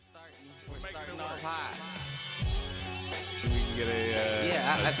We can get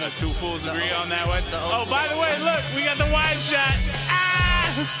I think two fools agree on that one. Oh, by the way, look, we got the wide shot. Ah!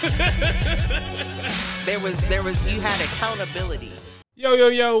 there was you had accountability.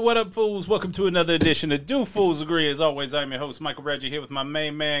 Yo, what up, fools? Welcome to another edition of Do Fools Agree. As always, I'm your host, Michael Reggie, here with my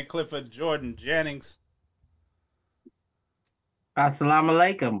main man, Clifford Jordan Jennings. Assalamu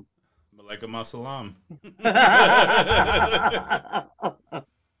alaikum. Malaikum assalam.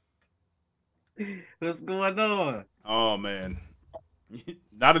 What's going on? Oh, man.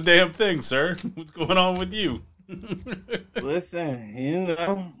 Not a damn thing, sir. What's going on with you? Listen,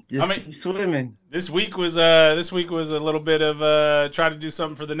 keep swimming. This week was a little bit of try to do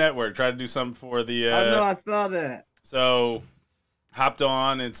something for the network, try to do something for the. I know, I saw that. So, hopped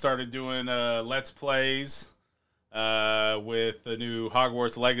on and started doing Let's Plays with the new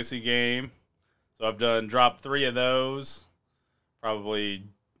Hogwarts Legacy game. So I've dropped 3 of those. Probably,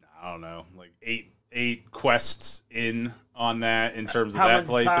 I don't know, like eight quests in on that in terms of that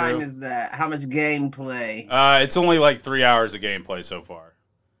playthrough. How much time is that? How much gameplay? It's only like 3 hours of gameplay so far.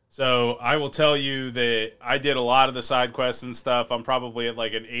 So I will tell you that I did a lot of the side quests and stuff. I'm probably at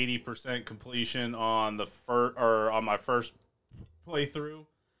like an 80% completion on on my first playthrough.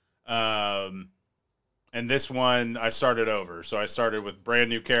 And this one I started over. So I started with brand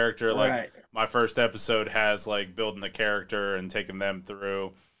new character. Like right. My first episode has like building the character and taking them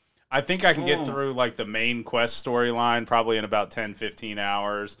through. I think I can get through like the main quest storyline probably in about 10, 15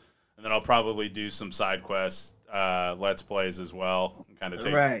 hours. And then I'll probably do some side quests, Let's Plays as well. And kind of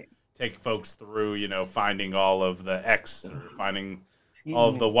take folks through, finding all of the X, or finding all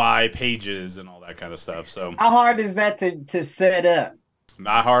of the Y pages and all that kind of stuff. So how hard is that to set up?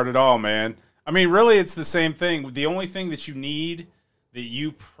 Not hard at all, man. I mean, really, it's the same thing. The only thing that you need that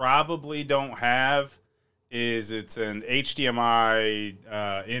you probably don't have is it's an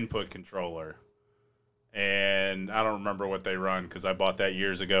HDMI input controller. And I don't remember what they run because I bought that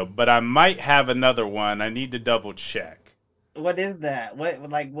years ago. But I might have another one. I need to double check. What is that? What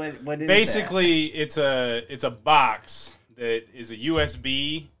is Basically, it's a box that is a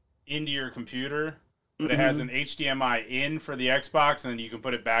USB into your computer. But it has an HDMI in for the Xbox, and then you can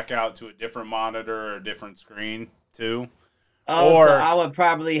put it back out to a different monitor or a different screen, too. Oh, so I would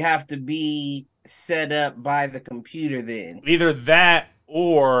probably have to be set up by the computer then. Either that,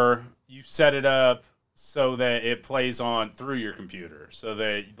 or you set it up so that it plays on through your computer. So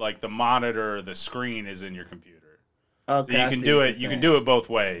that, like, the monitor or the screen is in your computer. Okay, so you can do it. You can do it both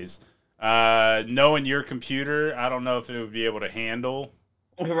ways. Knowing your computer, I don't know if it would be able to handle.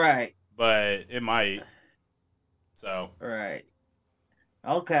 Right. But it might. So. Right.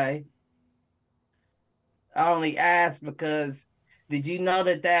 Okay. I only asked because did you know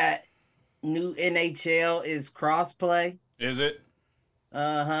that new NHL is crossplay? Is it?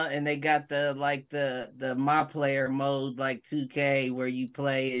 And they got the my player mode like 2K where you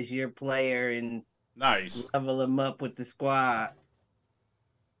play as your player and nice level them up with the squad.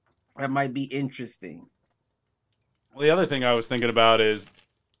 That might be interesting. Well, the other thing I was thinking about is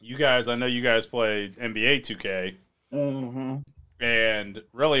I know you guys play NBA 2K. Mm-hmm. And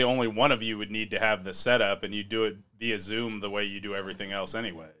really only one of you would need to have the setup, and you do it via Zoom the way you do everything else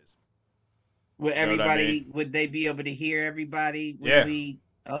anyways. Would everybody, would they be able to hear everybody?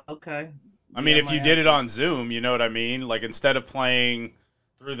 Okay. I mean, if you did it on Zoom, you know what I mean? Like, instead of playing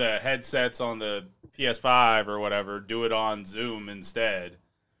through the headsets on the PS5 or whatever, do it on Zoom instead.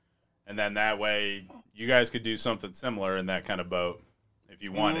 And then that way, you guys could do something similar in that kind of boat if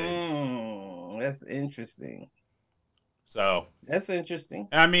you wanted. That's interesting. So that's interesting.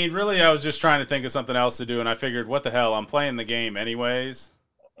 I mean, really, I was just trying to think of something else to do, and I figured, what the hell? I'm playing the game anyways.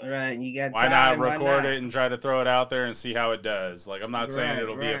 Right, you got why not record it and try to throw it out there and see how it does? Like, I'm not saying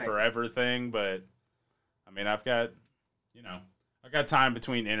it'll be a forever thing, but I mean, I've got time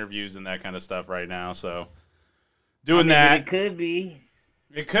between interviews and that kind of stuff right now, so doing that. It could be.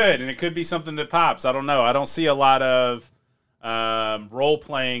 It could, and it could be something that pops. I don't know. I don't see a lot of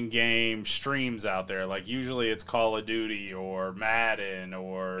role-playing game streams out there. Like, usually it's Call of Duty or Madden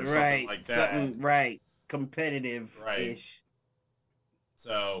or something like that. Competitive-ish. Right.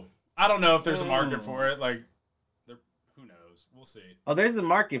 So, I don't know if there's a market for it. Like, who knows? We'll see. Oh, there's a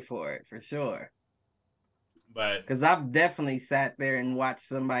market for it, for sure. But because I've definitely sat there and watched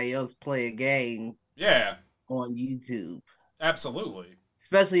somebody else play a game on YouTube. Absolutely.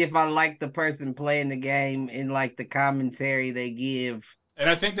 Especially if I like the person playing the game and like the commentary they give. And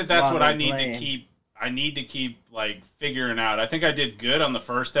I think that's what I need to keep. I need to keep like figuring out. I think I did good on the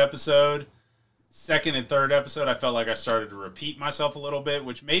first episode. Second and third episode, I felt like I started to repeat myself a little bit,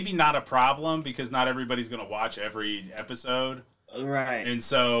 which maybe not a problem because not everybody's going to watch every episode. Right. And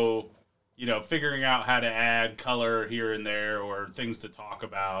so, figuring out how to add color here and there or things to talk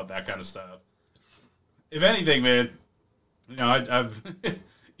about, that kind of stuff. If anything, man, I've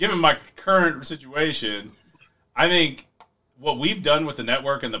given my current situation, I think what we've done with the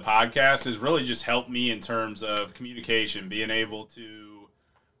network and the podcast has really just helped me in terms of communication, being able to,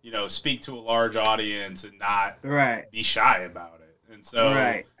 speak to a large audience and not be shy about it. And so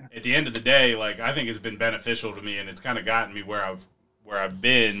at the end of the day, like, I think it's been beneficial to me, and it's kind of gotten me where I've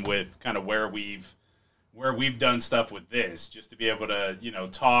been with kind of where we've done stuff with this, just to be able to,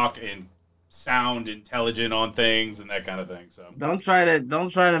 talk and sound intelligent on things and that kind of thing. So don't try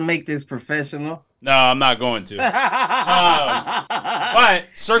to make this professional. No, I'm not going to. But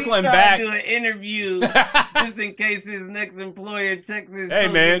circling back, do an interview just in case his next employer checks his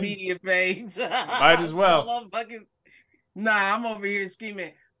social media page. Might as well. Nah, I'm over here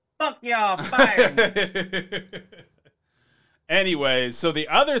screaming, "Fuck y'all, fire me." Anyways, so the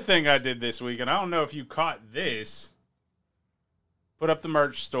other thing I did this week, and I don't know if you caught this, put up the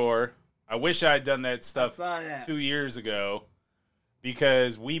merch store. I wish I had done that stuff 2 years ago,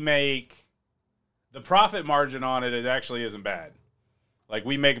 because we make the profit margin on it actually isn't bad. Like,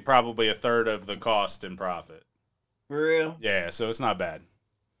 we make probably a third of the cost in profit. For real? Yeah, so it's not bad.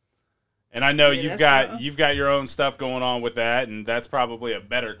 And I know you've got your own stuff going on with that, and that's probably a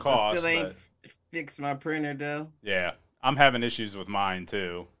better cost. I still ain't fixed my printer though. Yeah, I'm having issues with mine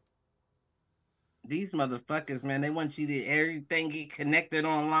too. These motherfuckers, man, they want you to everything get connected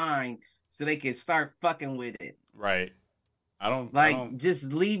online so they can start fucking with it. Right.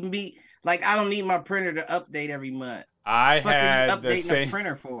 Just leave me. Like, I don't need my printer to update every month. I had the same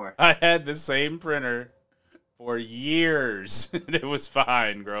printer for. I had the same printer for years, and it was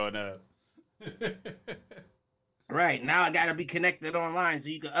fine growing up. Right, now I gotta be connected online so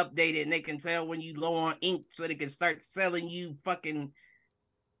you can update it and they can tell when you low on ink so they can start selling you fucking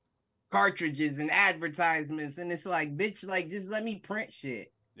cartridges and advertisements. And it's like, bitch, like, just let me print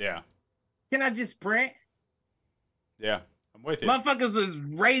shit. Yeah. Can I just print? Yeah, I'm with you. Motherfuckers was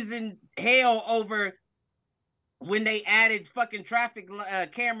raising hell over when they added fucking traffic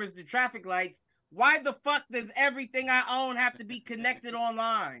cameras to traffic lights. Why the fuck does everything I own have to be connected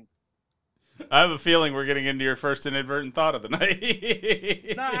online? I have a feeling we're getting into your first inadvertent thought of the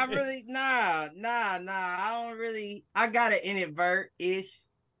night. I got an inadvert-ish,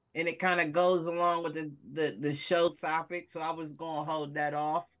 and it kind of goes along with the show topic, so I was going to hold that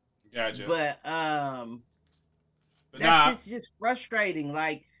off. Gotcha. But that's just frustrating.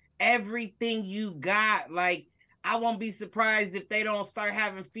 Like, everything you got, like, I won't be surprised if they don't start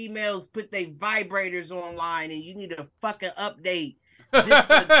having females put their vibrators online and you need a fucking update just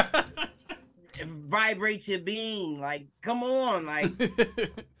to vibrate your being. Like, come on, like,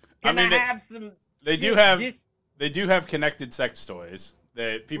 I have some? They do have connected sex toys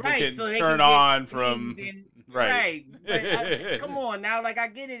that people can turn on from. Right. But come on now, like, I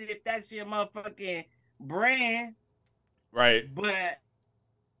get it if that's your motherfucking brand. Right.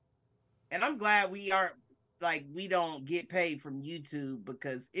 And I'm glad we don't get paid from YouTube,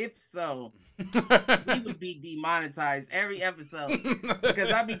 because if so, we would be demonetized every episode. Because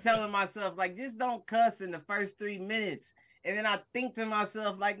I be telling myself, like, just don't cuss in the first 3 minutes. And then I think to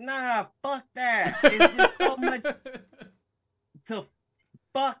myself, like, nah, fuck that. It's just so much to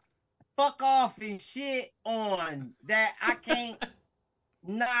fuck off and shit on that I can't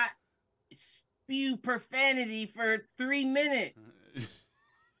not spew profanity for 3 minutes.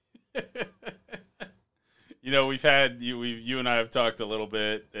 We've had you and I have talked a little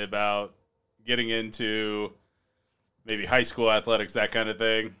bit about getting into maybe high school athletics, that kind of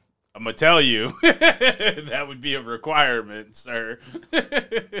thing. I'm gonna tell you that would be a requirement, sir.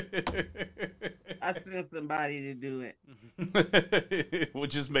 I sent somebody to do it. We'll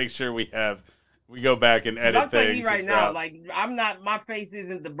just make sure we go back and edit. I'm telling you right now, like, my face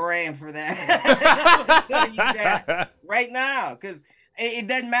isn't the brand for that. I'm telling you that right now, because it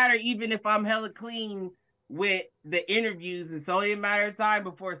doesn't matter even if I'm hella clean with the interviews. It's only a matter of time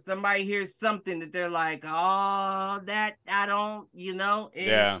before somebody hears something that they're like, oh, that I don't,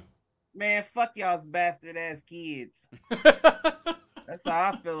 yeah. Man, fuck y'all's bastard ass kids. That's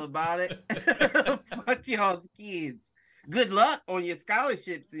how I feel about it. Fuck y'all's kids. Good luck on your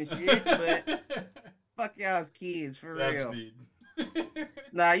scholarships and shit, but fuck y'all's kids for real.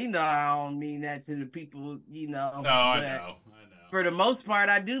 Nah, I don't mean that to the people, No, I know. For the most part,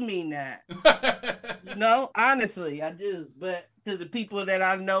 I do mean that. Honestly, I do. But to the people that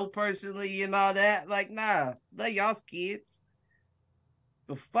I know personally and all that, like, nah, let y'all's kids.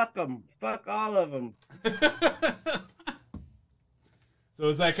 But fuck them. Fuck all of them. So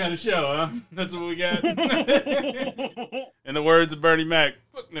it's that kind of show, huh? That's what we got. In the words of Bernie Mac,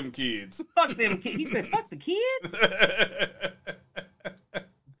 fuck them kids. Fuck them kids. He said, fuck the kids?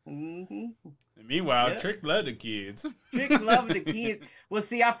 Mm-hmm. And meanwhile, Trick love the kids. Trick love the kids. Well,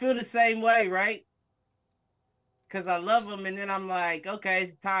 see, I feel the same way, right? Because I love them, and then I'm like, okay,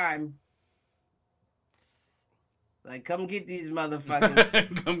 it's time. Like, come get these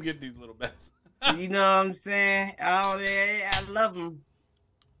motherfuckers. Come get these little bastards. You know what I'm saying? Oh, yeah, I love them.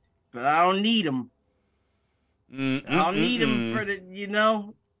 But I don't need them. I don't need them for the, you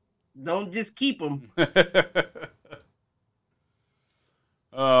know, don't just keep them.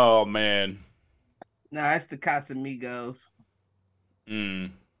 Oh, man. Nah, it's the Casamigos.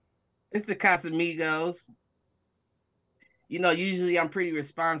 It's the Casamigos. You know, usually I'm pretty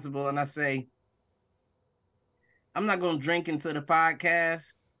responsible and I say, I'm not going to drink into the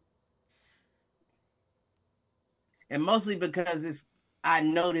podcast. And mostly because I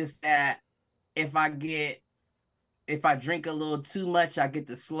noticed that if I drink a little too much, I get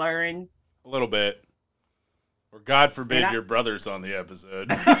the slurring. A little bit. Or God forbid your brother's on the episode.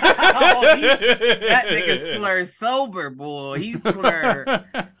 That nigga slur sober, boy. He slur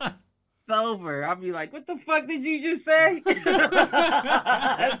sober. I'll be like, what the fuck did you just say?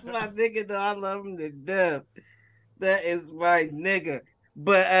 That's my nigga, though. I love him to death. That is my nigga.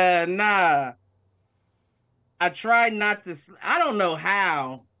 But nah. I try not to. I don't know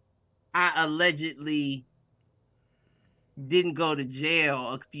how I allegedly didn't go to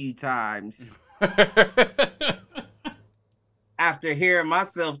jail a few times after hearing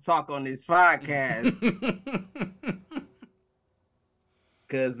myself talk on this podcast.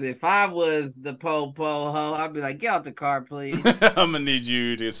 Because if I was the po-po ho, I'd be like, get out the car, please. I'm going to need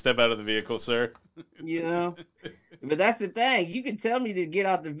you to step out of the vehicle, sir. You know? But that's the thing. You can tell me to get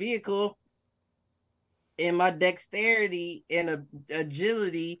out the vehicle, and my dexterity and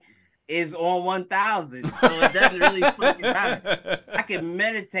agility is on 1,000. So it doesn't really fucking matter. I can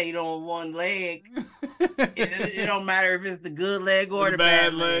meditate on one leg. It don't matter if it's the good leg or the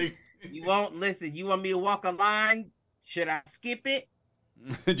bad leg. You won't listen. You want me to walk a line? Should I skip it?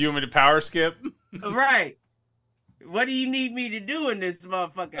 Do you want me to power skip? Right. What do you need me to do in this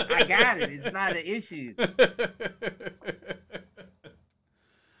motherfucker? I got it. It's not an issue.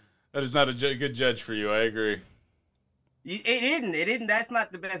 That is not a good judge for you. I agree. It isn't. That's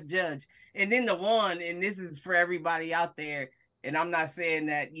not the best judge. And then the one, and this is for everybody out there, and I'm not saying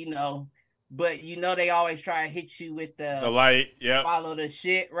that, you know, but you know they always try to hit you with the light, yeah. Follow the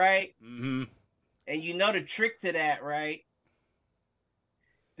shit, right? Mm-hmm. And you know the trick to that, right?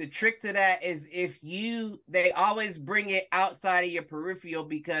 The trick to that is they always bring it outside of your peripheral,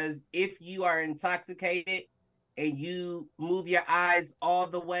 because if you are intoxicated and you move your eyes all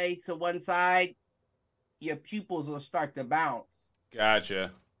the way to one side, your pupils will start to bounce.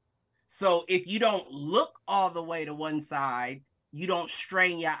 Gotcha. So if you don't look all the way to one side, you don't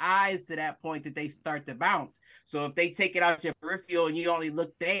strain your eyes to that point that they start to bounce. So if they take it out your peripheral and you only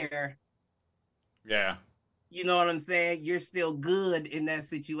look there, yeah, you know what I'm saying? You're still good in that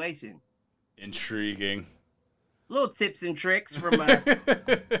situation. Intriguing. Little tips and tricks from a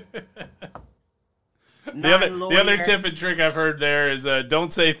the other tip and trick I've heard there is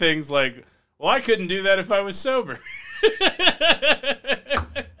don't say things like, well, I couldn't do that if I was sober.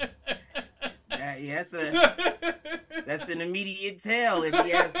 That's an immediate tell if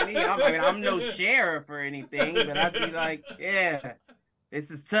you ask me. I'm no sheriff or anything, but I'd be like, yeah, this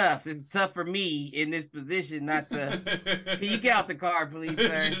is tough. This is tough for me in this position not to. Can you get out the car, please,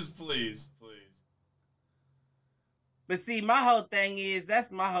 sir? Just please. But see, my whole thing is,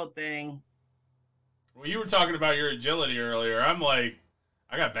 that's my whole thing. Well, you were talking about your agility earlier. I'm like,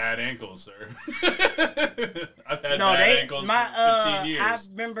 I got bad ankles, sir. I've had bad ankles for 15 years. I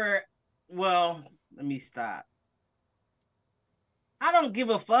remember, well, let me stop. I don't give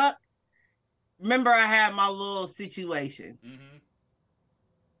a fuck. Remember, I had my little situation. Mm-hmm.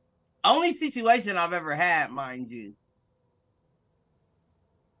 Only situation I've ever had, mind you.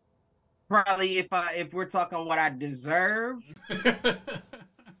 Probably if we're talking what I deserve,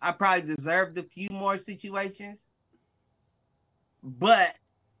 I probably deserved a few more situations. But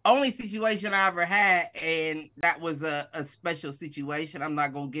only situation I ever had, and that was a special situation. I'm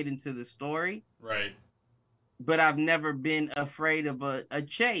not going to get into the story. Right. But I've never been afraid of a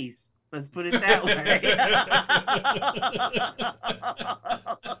chase. Let's put it that way.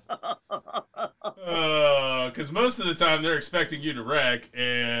 Because most of the time they're expecting you to wreck,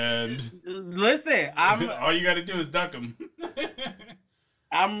 and listen, all you got to do is duck them.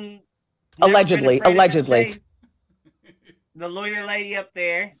 I'm allegedly. The lawyer lady up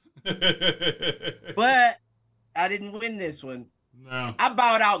there, but I didn't win this one. No. I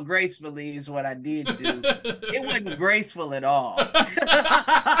bowed out gracefully is what I did do. It wasn't graceful at all.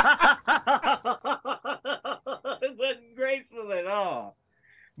 It wasn't graceful at all.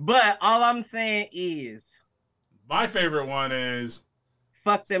 But all I'm saying is, my favorite one is,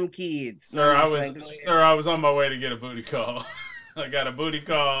 fuck them kids. Sir, I was on my way to get a booty call. I got a booty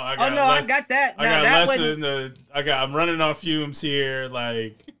call. I got I got that. I got less I'm running on fumes here.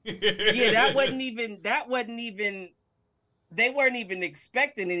 Like, yeah, that wasn't even. They weren't even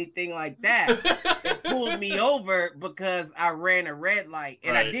expecting anything like that. They pulled me over because I ran a red light,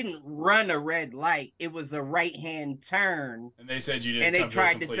 and I didn't run a red light. It was a right-hand turn. And they said you didn't. And they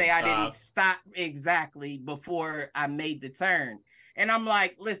tried to say stop. I didn't stop exactly before I made the turn. And I'm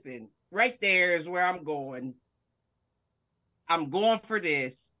like, listen, right there is where I'm going. I'm going for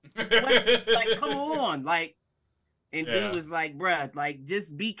this. Like, come on, like. And dude was like, bruh, like,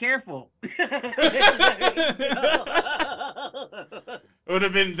 just be careful. It would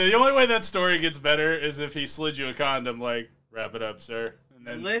have been the only way that story gets better is if he slid you a condom, like, wrap it up, sir, and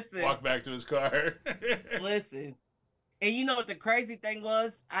then walk back to his car. Listen. And you know what the crazy thing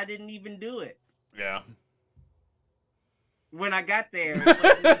was? I didn't even do it. Yeah. When I got there.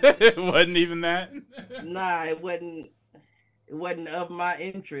 It wasn't even that? Nah, it wasn't of my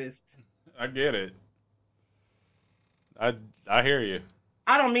interest. I get it. I hear you.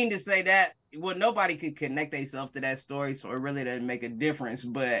 I don't mean to say that. Well, nobody could connect themselves to that story, so it really doesn't make a difference.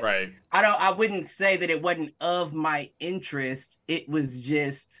 But I wouldn't say that it wasn't of my interest. It was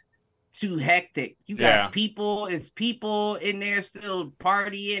just too hectic. You got people in there still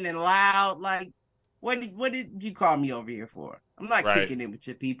partying and loud. Like, what did you call me over here for? I'm not kicking it with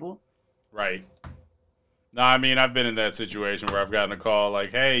your people. Right. No, I mean, I've been in that situation where I've gotten a call like,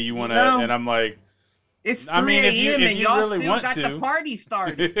 hey, you want to, and I'm like, it's 3 a.m. and y'all really still got the party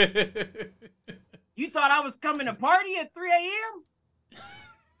started. You thought I was coming to party at 3 a.m.?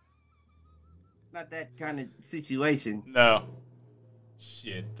 Not that kind of situation. No.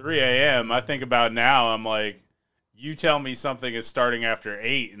 Shit, 3 a.m. I think about now, I'm like, you tell me something is starting after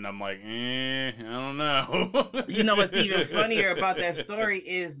 8, and I'm like, I don't know. You know what's even funnier about that story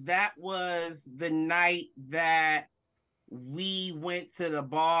is that was the night that we went to the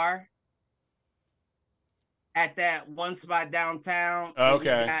bar at that one spot downtown.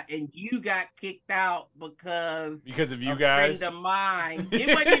 Okay. And you got kicked out because of you guys? A friend of mine. It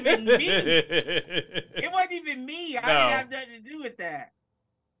wasn't even me. It wasn't even me. I didn't have nothing to do with that.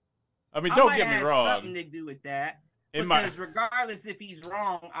 I mean, don't get me wrong. Something to do with that. Because regardless if he's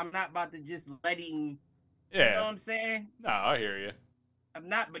wrong, I'm not about to just let him. Yeah. You know what I'm saying? No, I hear you. I'm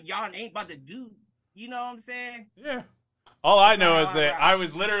not, but y'all ain't about to do. You know what I'm saying? Yeah. All I know is that I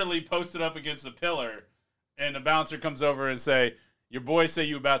was literally posted up against a pillar. And the bouncer comes over and say, your boys say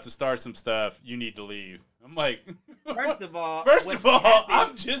you about to start some stuff. You need to leave. I'm like, First of all,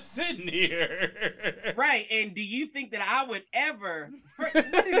 I'm just sitting here. Right. And do you think that I would ever, what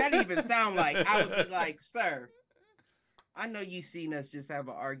did that even sound like? I would be like, sir, I know you seen us just have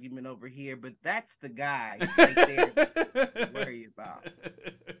an argument over here, but that's the guy right there to worry about.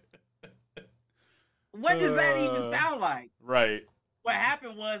 What does that even sound like? Right. What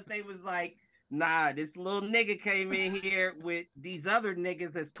happened was they was like, nah, this little nigga came in here with these other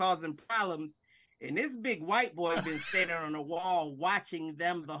niggas that's causing problems, and this big white boy been standing on the wall watching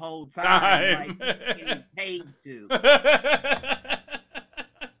them the whole time. Like, getting paid to.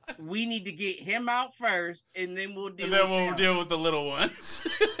 We need to get him out first, and then we'll deal with the little ones.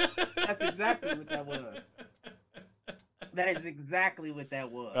 That's exactly what that was. That is exactly what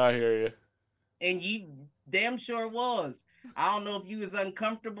that was. I hear you. And you damn sure was. I don't know if you was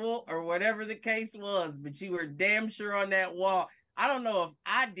uncomfortable or whatever the case was, but you were damn sure on that wall. I don't know if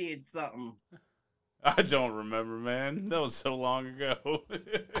I did something. I don't remember, man. That was so long ago.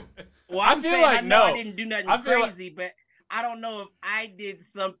 Well, I didn't do nothing crazy, but I don't know if I did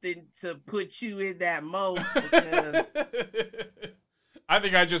something to put you in that mode. Because I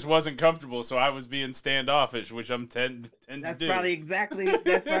think I just wasn't comfortable, so I was being standoffish, which I'm tend to do. That's probably exactly what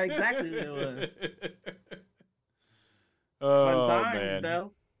it was. Oh, Fun times, man.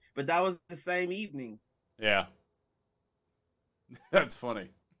 though. But that was the same evening. Yeah. That's funny.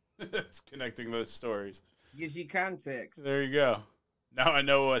 It's connecting those stories. Gives you context. There you go. Now I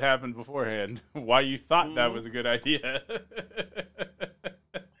know what happened beforehand. Why you thought that was a good idea.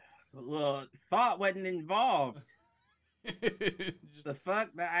 Well, thought wasn't involved. The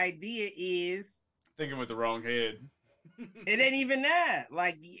idea is thinking with the wrong head. It ain't even that.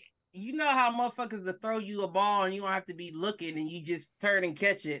 Like, you know how motherfuckers will throw you a ball and you don't have to be looking and you just turn and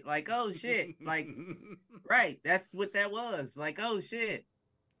catch it. Like, oh shit. Like, right. That's what that was. Like, oh shit.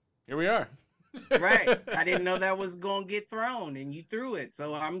 Here we are. Right. I didn't know that was gonna get thrown, and you threw it,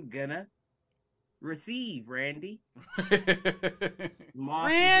 so I'm gonna receive, Randy.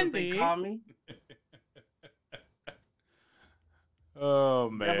 Moss is what they Randy. call me. Oh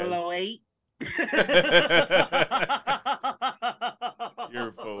man. 008. You're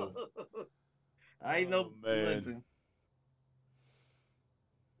a fool. I ain't no man. listen.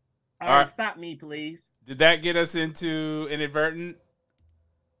 All All right, right. stop me, please. Did that get us into inadvertent?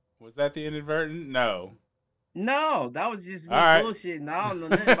 Was that the inadvertent? No. No, that was just me All right. bullshitting. I don't know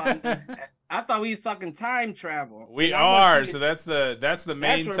nothing about that. I thought we was talking time travel. We And I want are. you to- So that's the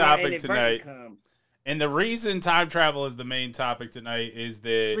main where my topic inadvertent tonight. comes. And the reason time travel is the main topic tonight is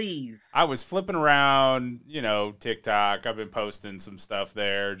that Please. I was flipping around, TikTok. I've been posting some stuff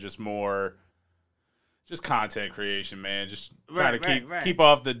there, just content creation, man. Just trying to keep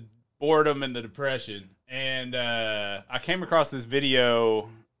off the boredom and the depression. And I came across this video.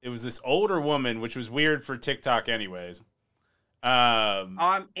 It was this older woman, which was weird for TikTok anyways.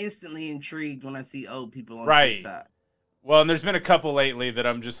 I'm instantly intrigued when I see old people on TikTok. Well, and there's been a couple lately that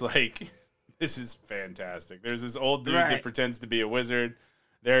I'm just like, this is fantastic. There's this old dude that pretends to be a wizard.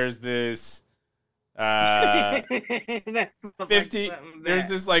 There's this 50 there's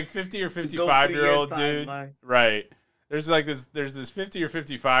this like 50 or 55-year-old dude. Right. There's this 50 or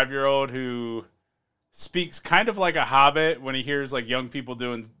 55-year-old who speaks kind of like a hobbit when he hears like young people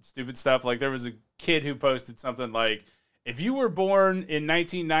doing stupid stuff. Like there was a kid who posted something like, if you were born in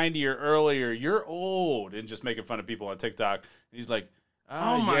 1990 or earlier, you're old, and just making fun of people on TikTok. And he's like,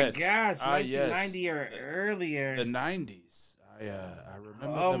 oh my gosh, 1990 yes. or earlier. The 90s. I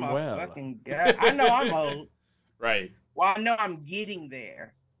remember oh them my well. Fucking God. I know I'm old. Right. Well, I know I'm getting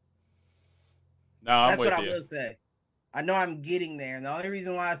there. No, I'm That's with what you. I will say. I know I'm getting there. And the only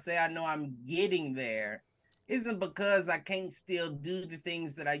reason why I say I know I'm getting there isn't because I can't still do the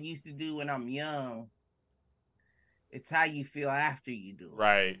things that I used to do when I'm young. It's how you feel after you do it.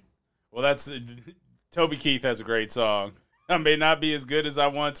 Right. Well, that's Toby Keith has a great song. I may not be as good as I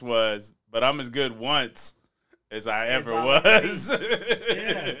once was, but I'm as good once as I ever was.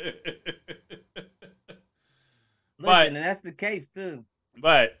 Yeah. But, and that's the case too.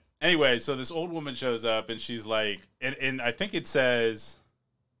 But anyway, so this old woman shows up and she's like, and I think it says,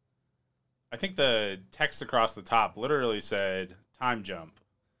 I think the text across the top literally said time jump.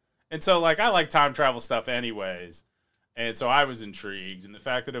 And so like, I like time travel stuff anyways. And so I was intrigued, and the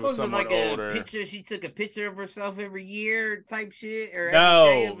fact that it was someone like older. A picture, she took a picture of herself every year, type shit, or no,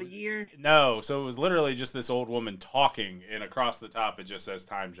 every day of a year. No, so it was literally just this old woman talking, and across the top it just says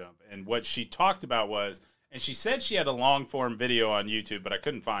time jump. And what she talked about was, and she said she had a long form video on YouTube, but I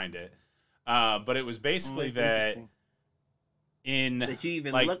couldn't find it. But it was basically that that you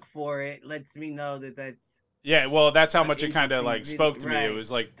even look for it lets me know that that's. Yeah, well, that's how much it kind of like spoke to me. Right. It was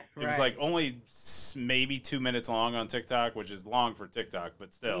like only maybe 2 minutes long on TikTok, which is long for TikTok,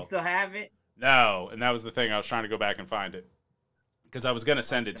 but still. You still have it? No, and that was the thing. I was trying to go back and find it because I was going to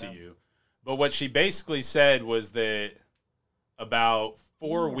send it to you. But what she basically said was that about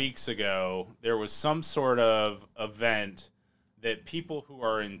 4 weeks ago, there was some sort of event that people who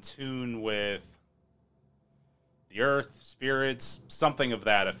are in tune with the earth, spirits, something of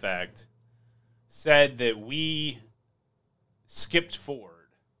that effect, said that we skipped forward.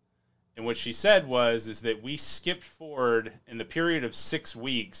 And what she said is that we skipped forward in the period of 6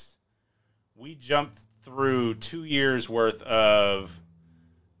 weeks. We jumped through 2 years worth of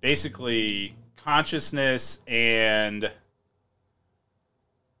basically consciousness and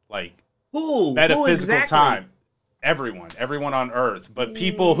like metaphysical time. Everyone on earth. But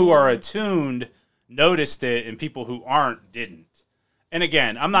people who are attuned noticed it, and people who aren't didn't. And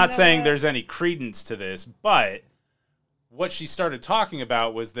again, I'm not saying there's any credence to this, but what she started talking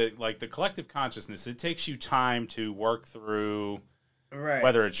about was that, like, the collective consciousness, it takes you time to work through,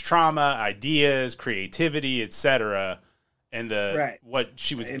 whether it's trauma, ideas, creativity, etc. And what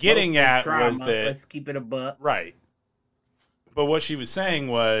she was getting at was that, let's keep it a buck. Right. But what she was saying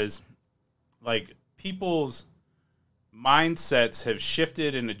was, like, people's mindsets have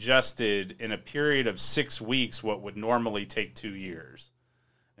shifted and adjusted in a period of 6 weeks what would normally take 2 years.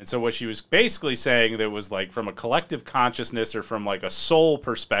 And so what she was basically saying that was like from a collective consciousness or from like a soul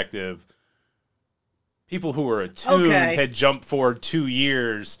perspective, people who were attuned had jumped forward 2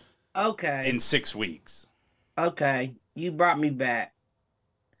 years in 6 weeks. Okay, you brought me back.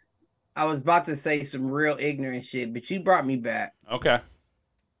 I was about to say some real ignorant shit, but you brought me back. Okay.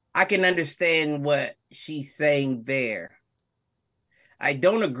 I can understand what she's saying there. I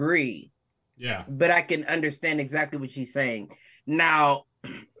don't agree. Yeah. But I can understand exactly what she's saying. Now,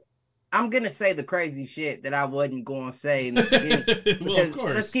 I'm gonna say the crazy shit that I wasn't gonna say in the beginning. Well, Because of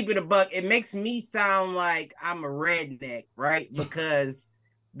course. let's keep it a buck. It makes me sound like I'm a redneck, right? Because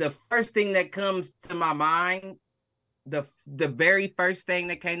the first thing that comes to my mind, the very first thing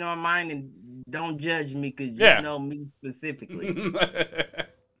that came to my mind, and don't judge me because you know me specifically.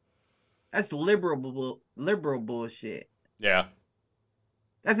 That's liberal bullshit. Yeah.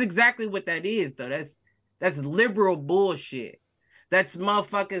 That's exactly what that is, though. That's liberal bullshit. That's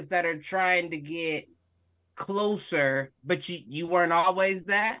motherfuckers that are trying to get closer, but you weren't always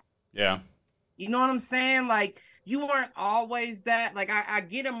that. Yeah. You know what I'm saying? Like, you weren't always that. Like, I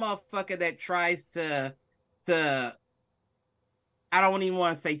get a motherfucker that tries to I don't even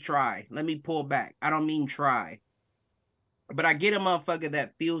want to say try. Let me pull back. I don't mean try. But I get a motherfucker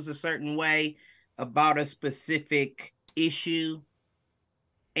that feels a certain way about a specific issue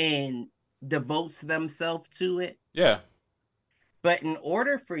and devotes themselves to it. Yeah. But in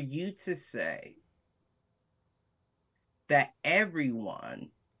order for you to say that everyone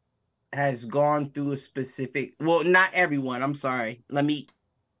has gone through a specific, well, not everyone, I'm sorry. Let me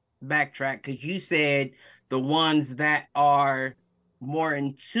backtrack, because you said the ones that are more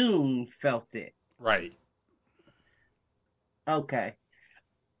in tune felt it. Right. Okay.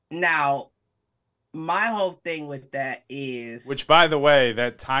 Now, my whole thing with that is, which, by the way,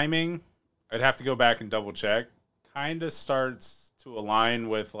 that timing, I'd have to go back and double check, kind of starts to align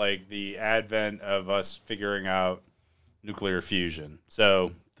with like the advent of us figuring out nuclear fusion.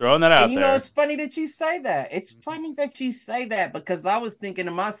 So throwing that out there. You know, it's funny that you say that. It's funny that you say that, because I was thinking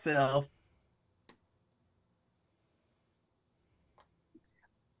to myself,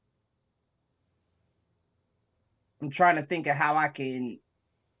 I'm trying to think of how I can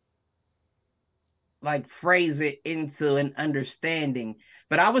like phrase it into an understanding.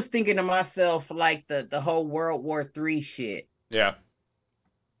 But I was thinking to myself like the whole World War III shit. Yeah.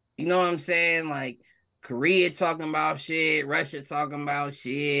 You know what I'm saying? Like Korea talking about shit, Russia talking about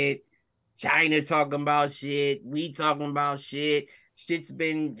shit, China talking about shit, we talking about shit. Shit's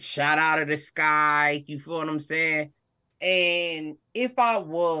been shot out of the sky. You feel what I'm saying? And if I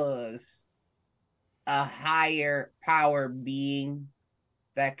was a higher power being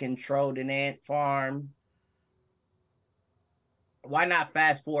that controlled an ant farm, why not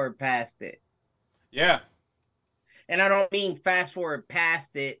fast forward past it? Yeah. And I don't mean fast forward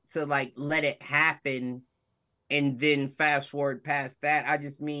past it to like let it happen and then fast forward past that. I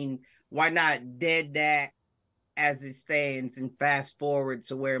just mean, why not dead that as it stands and fast forward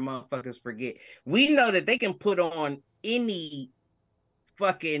to where motherfuckers forget? We know that they can put on any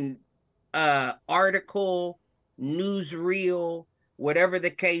fucking article, newsreel, whatever the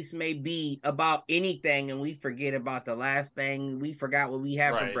case may be about anything, and we forget about the last thing. We forgot what we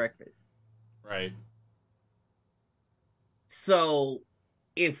had for breakfast. Right. So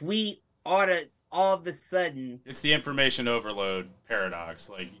if we ought to all of a sudden, it's the information overload paradox.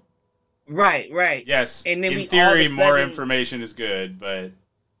 Like, right. Yes, and then in we theory, all more sudden, information is good, but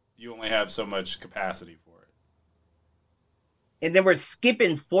you only have so much capacity for it. And then we're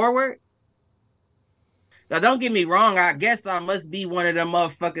skipping forward. Now, don't get me wrong. I guess I must be one of them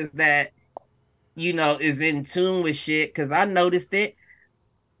motherfuckers that, you know, is in tune with shit, because I noticed it.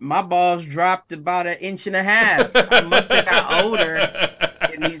 My balls dropped about 1.5 inches. I must have got older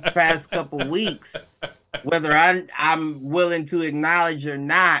in these past couple weeks. Whether I'm willing to acknowledge or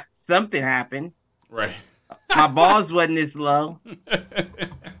not, something happened. Right. My balls wasn't this low.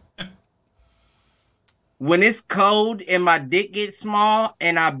 When it's cold and my dick gets small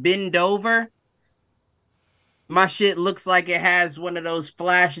and I bend over, my shit looks like it has one of those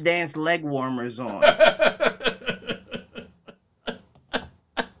flash dance leg warmers on.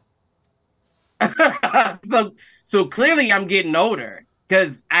 So clearly I'm getting older,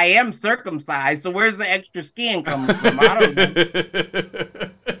 because I am circumcised. So where's the extra skin coming from? I don't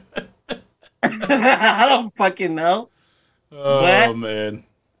know. I don't fucking know. Oh, man.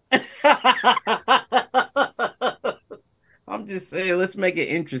 I'm just saying, let's make it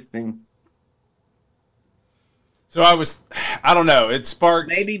interesting. So I don't know. It sparked.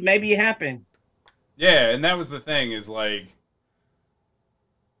 Maybe it happened. Yeah, and that was the thing, is like,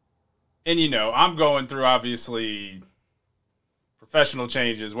 and you know, I'm going through obviously professional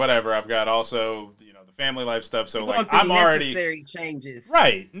changes, whatever. I've got also, you know, the family life stuff. So like, I'm already necessary changes.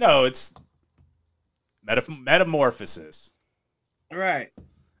 Right. No, it's metamorphosis. Right.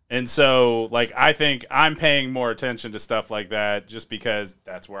 And so, like, I think I'm paying more attention to stuff like that just because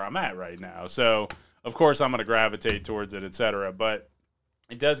that's where I'm at right now. So, of course, I'm going to gravitate towards it, etc. But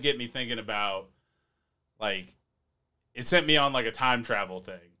it does get me thinking about, like, it sent me on, like, a time travel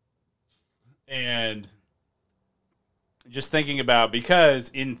thing. And just thinking about, because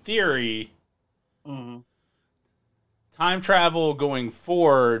in theory, Mm-hmm. time travel going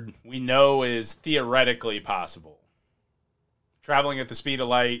forward, we know is theoretically possible. Traveling at the speed of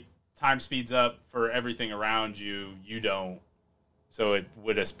light, time speeds up for everything around you. You don't. So it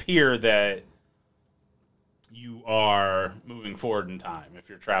would appear that you are moving forward in time if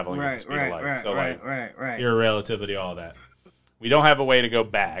you're traveling at the speed of light. So right. Theory of relativity, all that. We don't have a way to go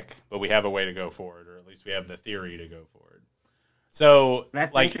back, but we have a way to go forward, or at least we have the theory to go forward. So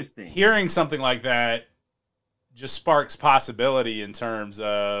That's like interesting. hearing something like that just sparks possibility in terms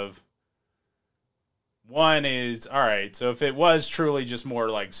of, one is, all right, so if it was truly just more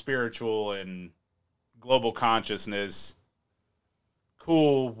like spiritual and global consciousness,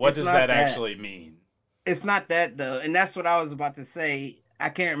 cool, what does that actually mean? It's not that though, and that's what I was about to say. I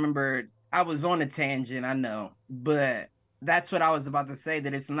can't remember. I was on a tangent, I know, but that's what I was about to say,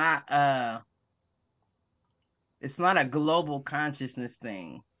 that it's not a global consciousness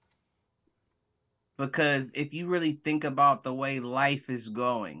thing. Because if you really think about the way life is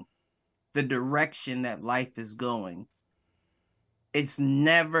going, the direction that life is going, it's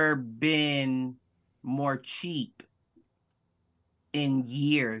never been more cheap in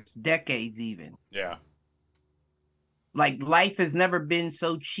years, decades even. Yeah. Like, life has never been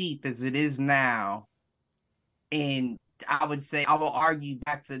so cheap as it is now. And I would say, I will argue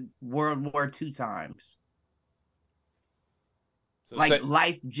back to World War II times. So like,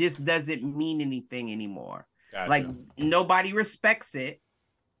 life just doesn't mean anything anymore. Gotcha. Like, nobody respects it.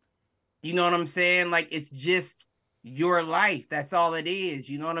 You know what I'm saying? Like, it's just your life. That's all it is.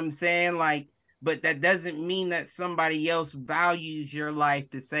 You know what I'm saying? Like, but that doesn't mean that somebody else values your life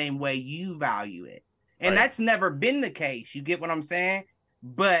the same way you value it. And that's never been the case. You get what I'm saying?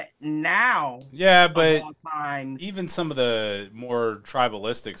 But now, yeah, but of all times, even some of the more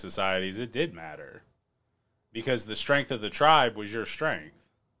tribalistic societies, it did matter. Because the strength of the tribe was your strength.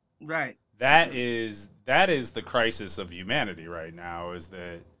 Right. That is the crisis of humanity right now, is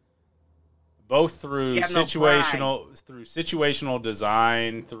that both through situational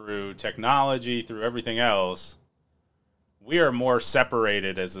design, through technology, through everything else, we are more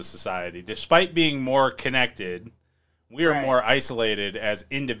separated as a society. Despite being more connected, we are more isolated as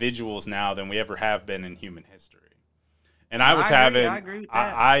individuals now than we ever have been in human history. And I agree with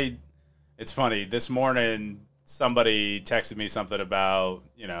that. It's funny, this morning somebody texted me something about,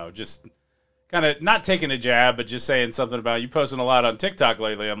 just kind of not taking a jab, but just saying something about, you posting a lot on TikTok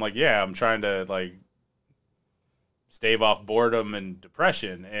lately. I'm like, yeah, I'm trying to like stave off boredom and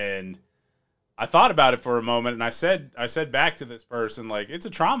depression. And I thought about it for a moment, and I said back to this person, like, it's a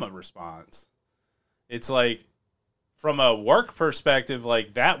trauma response. It's like, from a work perspective,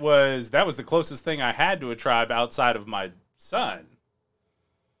 like that was the closest thing I had to a tribe outside of my son.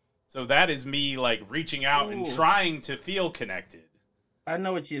 So that is me like reaching out and trying to feel connected. I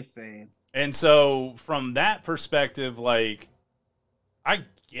know what you're saying. And so from that perspective, like, I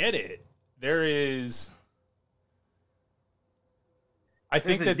get it. There is, I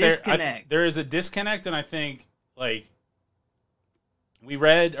think that there is a disconnect, and I think like we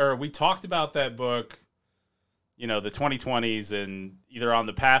talked about that book, the 2020s, and either on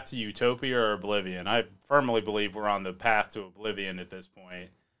the path to utopia or oblivion. I firmly believe we're on the path to oblivion at this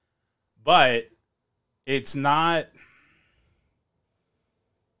point. But it's not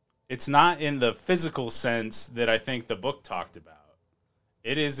in the physical sense that I think the book talked about.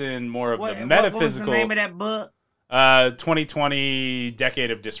 It is in more of the metaphysical. What was the name of that book? 2020 Decade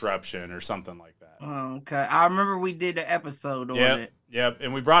of Disruption or something like that. Okay. I remember we did an episode on it. Yep,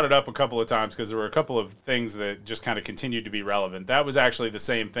 and we brought it up a couple of times because there were a couple of things that just kind of continued to be relevant. That was actually the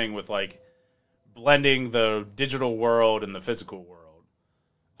same thing with like blending the digital world and the physical world.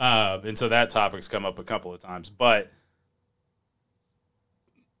 And so that topic's come up a couple of times. But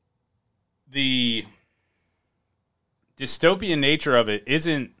the dystopian nature of it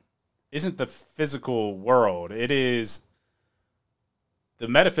isn't the physical world. It is the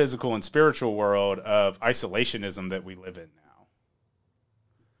metaphysical and spiritual world of isolationism that we live in now.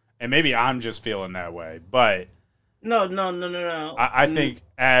 And maybe I'm just feeling that way, but no. I think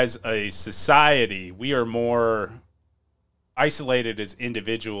as a society, we are more isolated as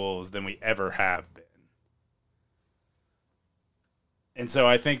individuals than we ever have been. And so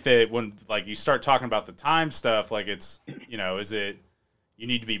I think that when like you start talking about the time stuff, like it's, is it you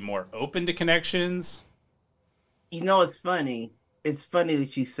need to be more open to connections? It's funny. It's funny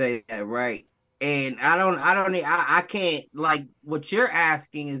that you say that, right? And I can't, like, what you're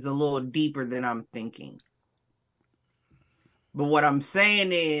asking is a little deeper than I'm thinking. But what I'm saying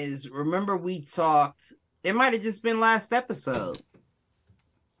is, remember we talked, it might have just been last episode.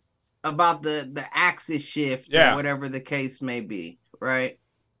 about the axis shift Yeah. or whatever the case may be, right?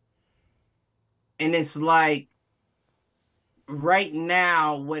 And it's like right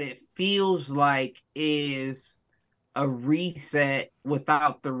now, what it feels like is a reset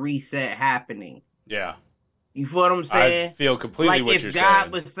without the reset happening. Yeah. You feel what I'm I saying? feel completely Like what if you're God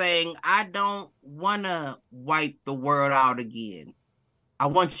saying. was saying, I don't want to wipe the world out again. I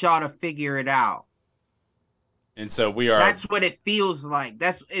want y'all to figure it out. And so we are. That's what it feels like.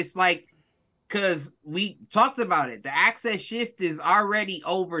 It's like, because we talked about it. The access shift is already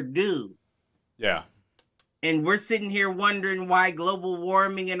overdue. Yeah. And we're sitting here wondering why global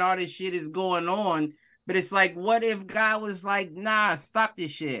warming and all this shit is going on. But it's like, what if God was like, nah, stop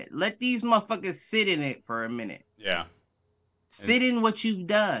this shit. Let these motherfuckers sit in it for a minute. Yeah. Sit in what you've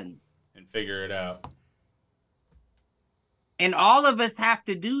done. And figure it out. And all of us have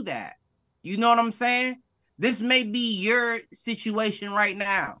to do that. You know what I'm saying? This may be your situation right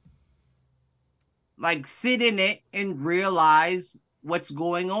now. Like, sit in it and realize what's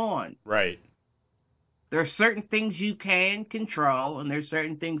going on. Right. There are certain things you can control, and there's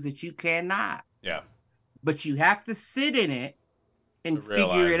certain things that you cannot. Yeah. But you have to sit in it and figure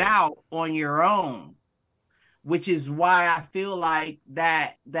realize it it. out on your own. Which is why I feel like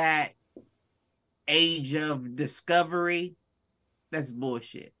that age of discovery, that's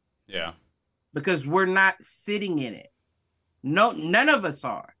bullshit. Yeah. Because we're not sitting in it. No, none of us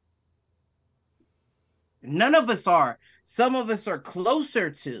are. None of us are. Some of us are closer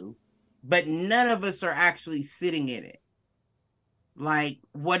to, but none of us are actually sitting in it. Like,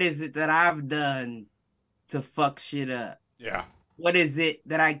 what is it that I've done to fuck shit up? Yeah. What is it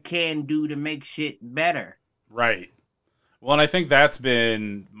that I can do to make shit better? Right. Well, and I think that's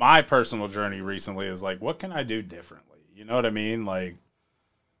been my personal journey recently is like, what can I do differently? You know what I mean? Like,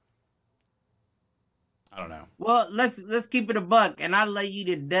 I don't know. Well, let's keep it a buck, and I love you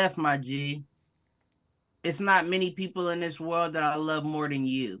to death, my G. It's not many people in this world that I love more than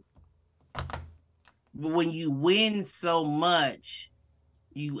you. But when you win so much,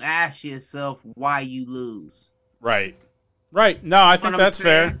 you ask yourself why you lose. Right. Right. No, I think that's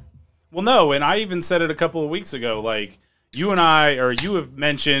fair. Saying? Well, no, and I even said it a couple of weeks ago. Like, you and I, or you have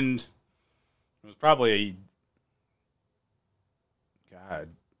mentioned, it was probably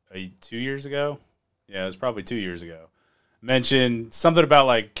 2 years ago? Yeah, it was probably 2 years ago. Mentioned something about,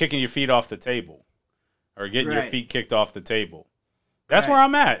 like, kicking your feet off the table or getting your feet kicked off the table. That's where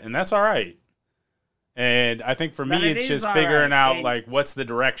I'm at, and that's all right. And I think for me, it's just figuring out, like, what's the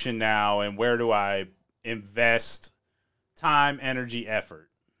direction now and where do I invest time, energy, effort.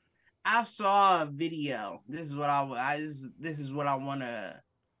 I saw a video. This is what this is what I want to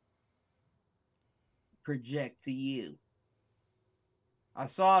project to you. I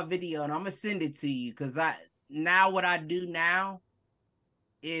saw a video, and I'm gonna send it to you because what I do now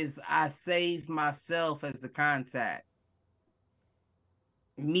is I save myself as a contact.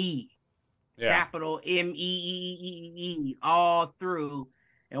 Me, capital MEEEE, all through.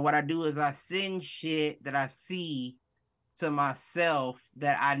 And what I do is I send shit that I see to myself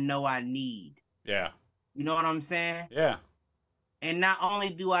that I know I need. Yeah. You know what I'm saying? Yeah. And not only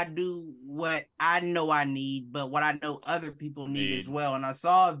do I do what I know I need, but what I know other people need as well. And I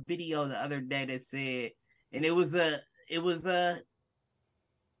saw a video the other day that said, and it was a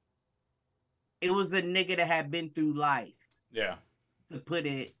nigga that had been through life. Yeah. To put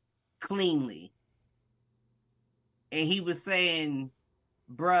it cleanly. And he was saying,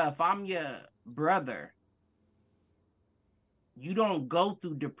 bruh, if I'm your brother, you don't go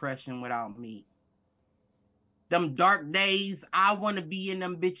through depression without me. Them dark days, I want to be in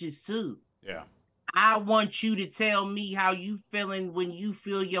them bitches too. Yeah. I want you to tell me how you feeling when you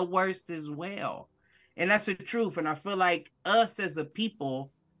feel your worst as well. And that's the truth. And I feel like us as a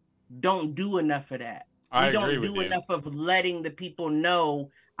people don't do enough of that. We don't do enough of letting the people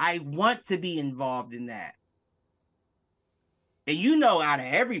know I want to be involved in that. And you know, out of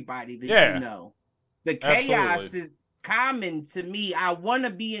everybody that you know, the chaos is common to me. I want to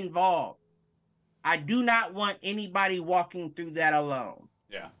be involved. I do not want anybody walking through that alone.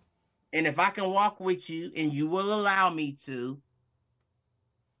 Yeah. And if I can walk with you and you will allow me to,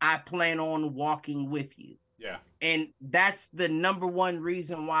 I plan on walking with you. Yeah. And that's the number one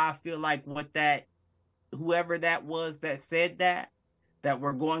reason why I feel like whoever that was that said that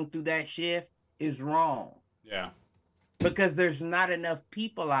we're going through that shift is wrong. Yeah. Because there's not enough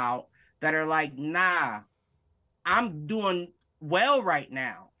people out that are like, nah, I'm doing well right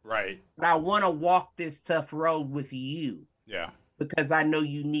now. Right. But I want to walk this tough road with you. Yeah. Because I know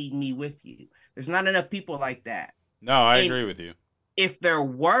you need me with you. There's not enough people like that. No, I agree with you. If there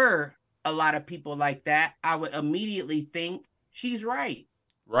were a lot of people like that, I would immediately think she's right.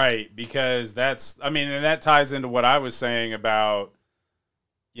 Right, because and that ties into what I was saying about,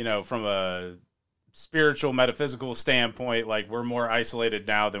 from a spiritual, metaphysical standpoint, like we're more isolated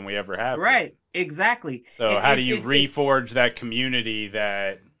now than we ever have been. Right, exactly. So how do you reforge that community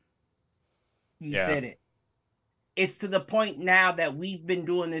that... You said it. It's to the point now that we've been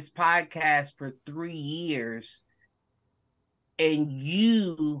doing this podcast for 3 years, and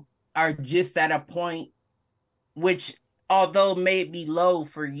you are just at a point which, although may be low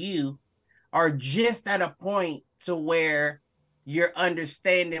for you, are just at a point to where you're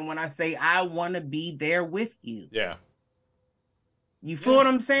understanding when I say I want to be there with you. Yeah. You feel what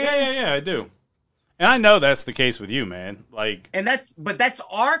I'm saying? Yeah, I do. And I know that's the case with you, man. But that's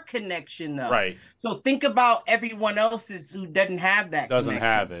our connection, though. Right. So think about everyone else's who doesn't have that. Doesn't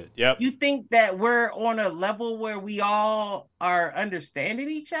have it. Yep. You think that we're on a level where we all are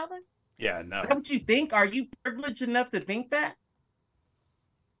understanding each other? Yeah, no. Is that what you think? Are you privileged enough to think that?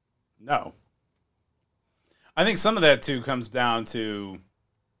 No. I think some of that too comes down to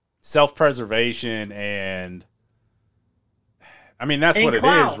self-preservation and... that's what it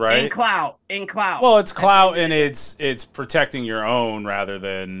is, right? In clout. Well, it's clout and it's protecting your own rather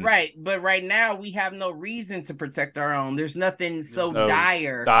than... Right, but right now we have no reason to protect our own. There's nothing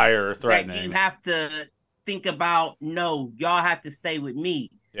dire or threatening that you have to think about, no, y'all have to stay with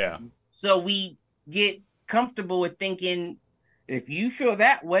me. Yeah. So we get comfortable with thinking, if you feel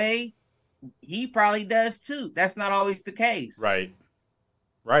that way, he probably does too. That's not always the case. Right.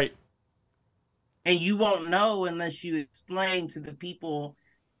 And you won't know unless you explain to the people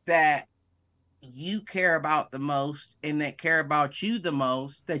that you care about the most and that care about you the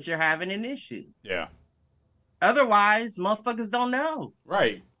most that you're having an issue. Yeah. Otherwise, motherfuckers don't know.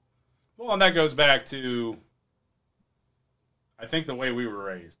 Right. Well, and that goes back to, I think, the way we were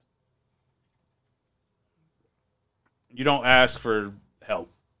raised. You don't ask for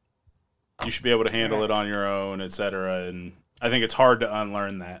help. You should be able to handle it on your own, etc. And I think it's hard to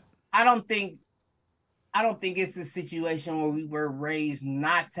unlearn that. I don't think it's a situation where we were raised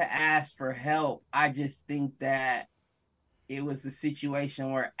not to ask for help. I just think that it was a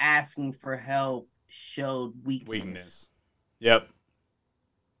situation where asking for help showed weakness. Yep.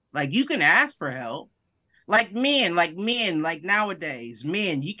 Like, you can ask for help. Like nowadays,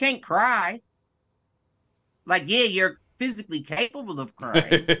 men, you can't cry. Like, yeah, you're physically capable of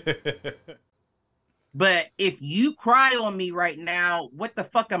crying. But if you cry on me right now, what the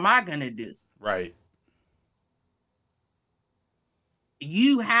fuck am I gonna do? Right.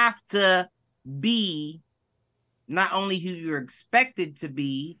 You have to be not only who you're expected to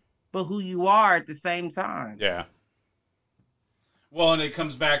be, but who you are at the same time. Yeah. Well, and it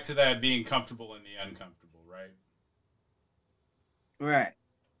comes back to that being comfortable in the uncomfortable, right? Right.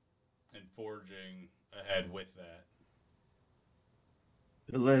 And forging ahead with that.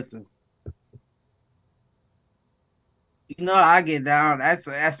 Listen. I get down. That's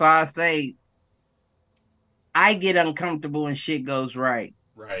why I say I get uncomfortable when shit goes right.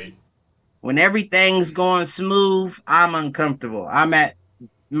 Right. When everything's going smooth, I'm uncomfortable. I'm at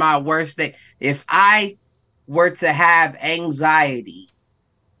my worst day. If I were to have anxiety,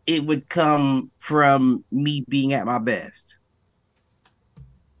 it would come from me being at my best.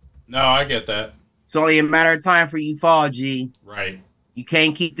 No, I get that. It's only a matter of time for you fall, G. Right. You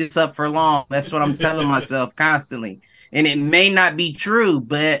can't keep this up for long. That's what I'm telling myself constantly. And it may not be true,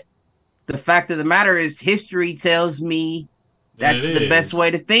 but the fact of the matter is history tells me that's the best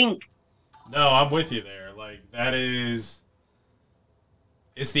way to think. No, I'm with you there. Like, that is...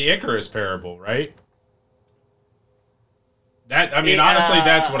 It's the Icarus parable, right? Honestly,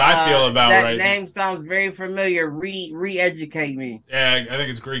 that's what I feel about that name sounds very familiar. Re-educate me. Yeah, I think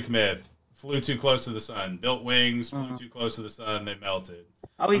it's Greek myth. Flew too close to the sun. Built wings, flew too close to the sun, they melted.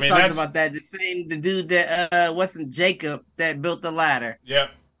 Oh, we talked about that. The dude that wasn't Jacob that built the ladder. Yep.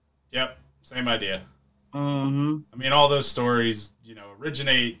 Same idea. Mm-hmm. All those stories,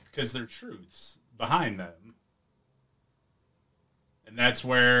 originate because they're truths behind them. And that's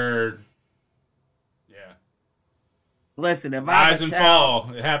where, Listen, if rise and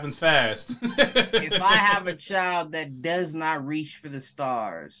fall, it happens fast. If I have a child that does not reach for the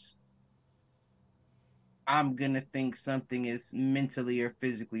stars, I'm going to think something is mentally or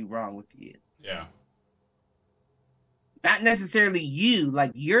physically wrong with you. Yeah. Not necessarily you,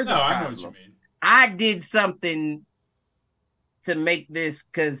 like you're the problem. I know what you mean. I did something to make this,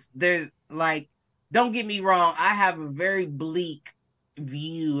 because there's like, don't get me wrong, I have a very bleak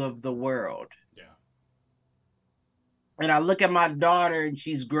view of the world. Yeah. And I look at my daughter and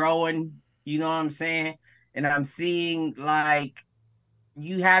she's growing, you know what I'm saying? And I'm seeing like,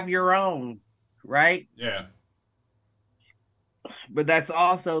 you have your own, right? Yeah. But that's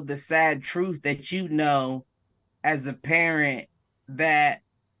also the sad truth that you know as a parent that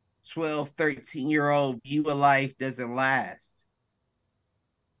 12, 13-year-old view of life doesn't last.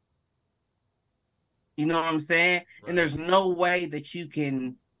 You know what I'm saying? Right. And there's no way that you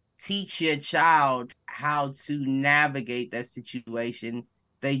can teach your child how to navigate that situation.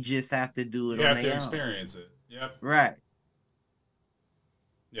 They just have to do it You on have to their own. experience it. Yep. Right.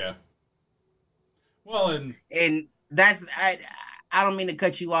 Yeah. Well, And that's I don't mean to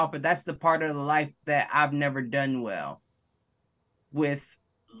cut you off, but that's the part of the life that I've never done well with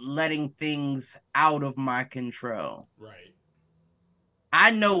letting things out of my control. Right.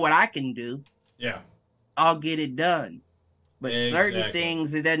 I know what I can do. Yeah. I'll get it done. But certain Exactly.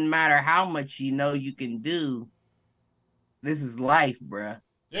 things, it doesn't matter how much you know you can do. This is life, bruh.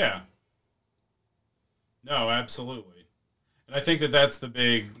 Yeah. No, absolutely. And I think that that's the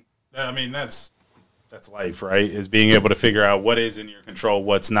big, I mean, that's life, right? Is being able to figure out what is in your control,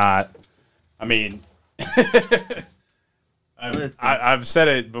 what's not. I mean, I've said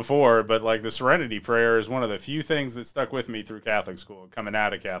it before, but like the Serenity Prayer is one of the few things that stuck with me through Catholic school, coming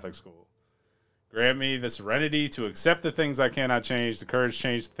out of Catholic school. Grant me the serenity to accept the things I cannot change, the courage to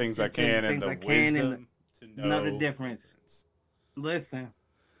change the things I can, and the wisdom to know the difference. Listen,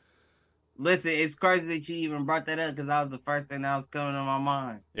 it's crazy that you even brought that up because that was the first thing that was coming to my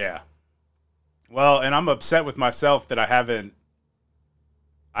mind. Yeah. Well, and I'm upset with myself that I haven't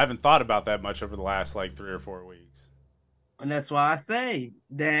thought about that much over the last like 3 or 4 weeks. And that's why I say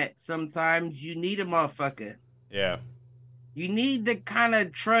that sometimes you need a motherfucker. Yeah. You need to kind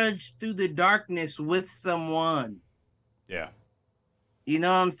of trudge through the darkness with someone. Yeah. You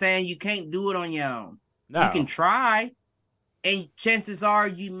know what I'm saying? You can't do it on your own. No. You can try, and chances are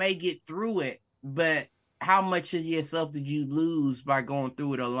you may get through it, but how much of yourself did you lose by going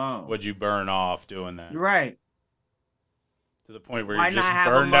through it alone? Would you burn off doing that? Right. To the point where Why you're just not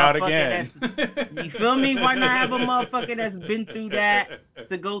have burned out again. You feel me? Why not have a motherfucker that's been through that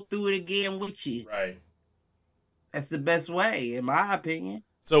to go through it again with you? Right. That's the best way, in my opinion.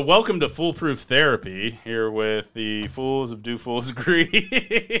 So welcome to Foolproof Therapy, here with the Fools of Do Fools Agree.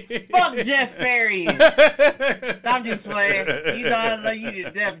 Fuck Jeff Ferry. I'm just playing. You know I know you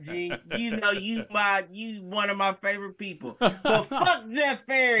the Def G. You know you one of my favorite people. But fuck Jeff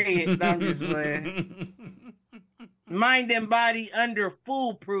Ferry. I'm just playing. Mind and body under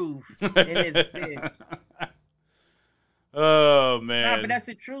foolproof in his fist. Oh man. Nah, but that's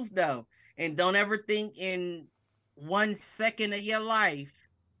the truth though. And don't ever think in 1 second of your life,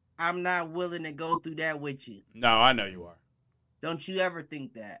 I'm not willing to go through that with you. No, I know you are. Don't you ever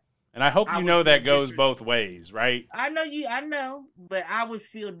think that. And I hope you know that goes both ways, right? I know, but I would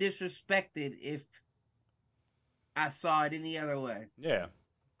feel disrespected if I saw it any other way. Yeah.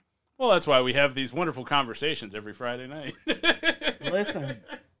 Well, that's why we have these wonderful conversations every Friday night. Listen.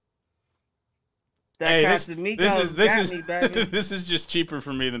 Hey, this is this is just cheaper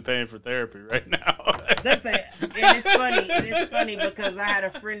for me than paying for therapy right now. And it's funny. It's funny because I had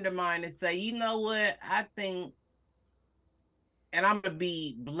a friend of mine that say, you know what? I think, and I'm gonna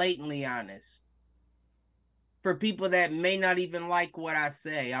be blatantly honest. For people that may not even like what I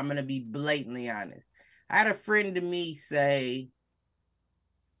say, I'm gonna be blatantly honest. I had a friend to me say,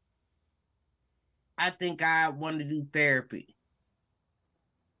 I think I want to do therapy.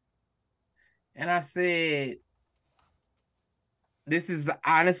 And I said, this is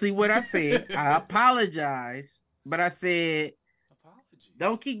honestly what I said. I apologize, but I said,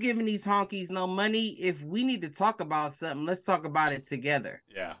 don't keep giving these honkies no money. If we need to talk about something, let's talk about it together.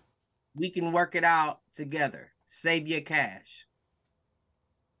 Yeah. We can work it out together. Save your cash.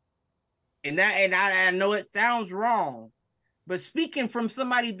 And I know it sounds wrong, but speaking from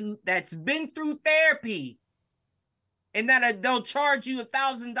somebody that's been through therapy, and that they'll charge you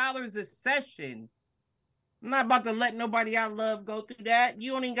 $1,000 a session. I'm not about to let nobody I love go through that.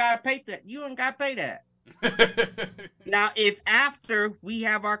 You don't even gotta pay that. You don't gotta pay that. Now, if after we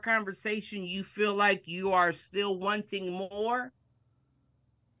have our conversation, you feel like you are still wanting more,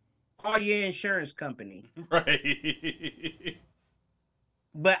 call your insurance company. Right.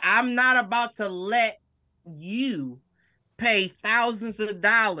 But I'm not about to let you pay thousands of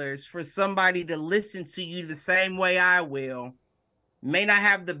dollars for somebody to listen to you the same way I will. May not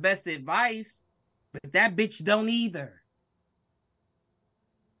have the best advice, but that bitch don't either.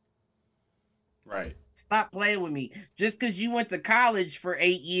 Right. Stop playing with me. Just because you went to college for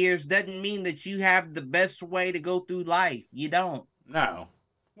 8 years doesn't mean that you have the best way to go through life. You don't. No.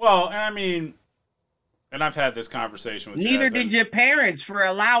 Well, I mean, and I've had this conversation with Neither Jeff, did your parents for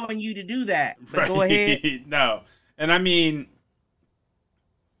allowing you to do that. But right. Go ahead. No. And I mean,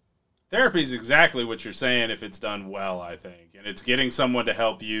 Therapy is exactly what you're saying if it's done well, I think. And it's getting someone to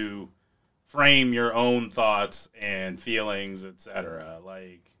help you frame your own thoughts and feelings, etc.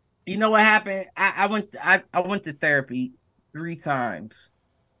 Like, you know what happened? I went to therapy 3 times.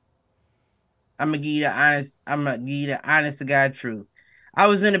 I'm gonna give you the honest to God truth. I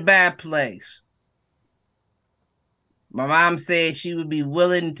was in a bad place. My mom said she would be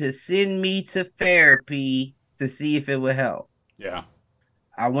willing to send me to therapy to see if it would help. yeah.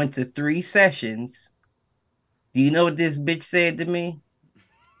 I went to 3 sessions. Do you know what this bitch said to me?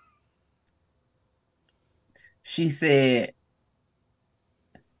 She said,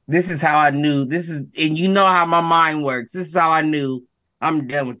 "This is how I knew. And you know how my mind works. This is how I knew I'm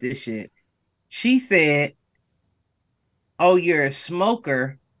done with this shit." She said, "Oh, you're a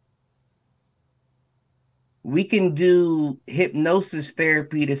smoker. We can do hypnosis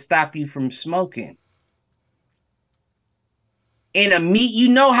therapy to stop you from smoking." And you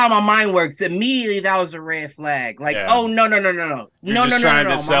know how my mind works. Immediately, that was a red flag. Like, Yeah. oh no. You're just trying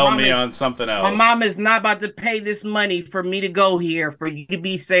to sell me on something else. My mom is not about to pay this money for me to go here for you to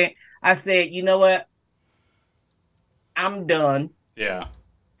be saying. I said, you know what? I'm done. Yeah.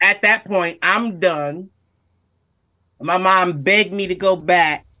 At that point, I'm done. My mom begged me to go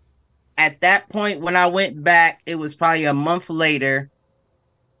back. At that point, when I went back, it was probably a month later.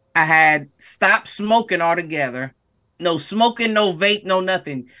 I had stopped smoking altogether. No smoking, no vape, no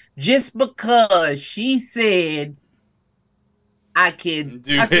nothing. Just because she said I could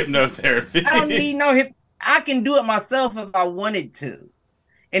do hypnotherapy. I don't need no hip. I can do it myself if I wanted to.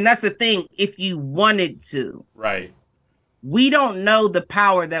 And that's the thing, if you wanted to. Right. We don't know the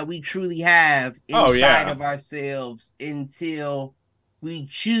power that we truly have inside of ourselves until we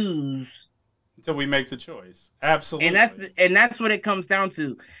choose. Until we make the choice. Absolutely. And that's what it comes down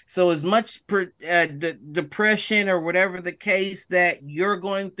to. So as much the depression or whatever the case that you're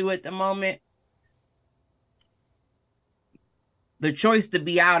going through at the moment, the choice to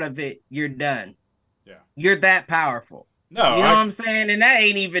be out of it, you're done. Yeah. You're that powerful. No. You know what I'm saying? And that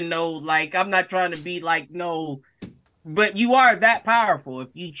ain't even like, I'm not trying to be like, no, but you are that powerful. If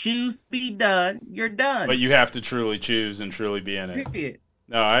you choose to be done, you're done. But you have to truly choose and truly be in it. Period.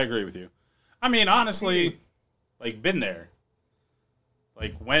 No, I agree with you. I mean, honestly, like, been there.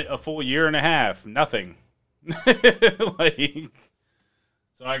 Like, went a full year and a half, nothing. Like,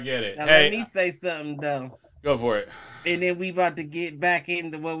 so I get it. Now, hey, let me say something, though. Go for it. And then we about to get back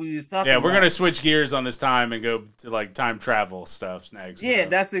into what we was talking about. Yeah, we're going to switch gears on this time and go to, like, time travel stuff next. Yeah,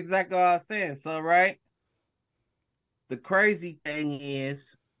 that's exactly what I was saying. So, right? The crazy thing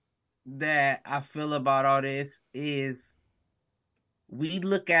is that I feel about all this is we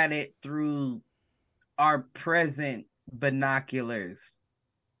look at it through our present binoculars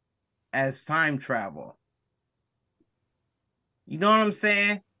as time travel. You know what I'm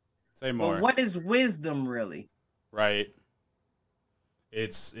saying? Say more. But what is wisdom really? Right.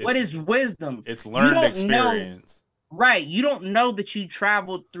 It's what is wisdom? It's learned experience. Right. You don't know that you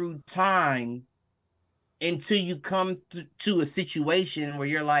traveled through time until you come to a situation where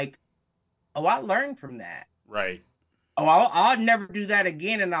you're like, oh, I learned from that. Right. Oh, I'll never do that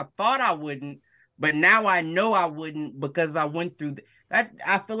again. And I thought I wouldn't, but now I know I wouldn't because I went through that.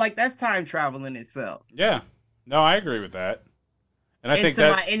 I feel like that's time travel in itself. Yeah. No, I agree with that. And I think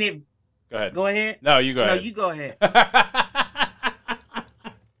that's... Go ahead. Go ahead. No, you go ahead. No, you go ahead. I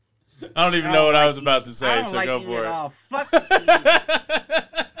don't even know what I was about to say, so go for it. Fuck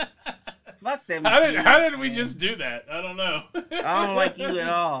Fuck them. How did we just do that? I don't know. I don't like you at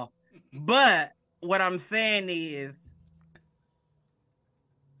all. But what I'm saying is,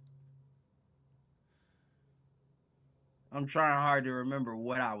 I'm trying hard to remember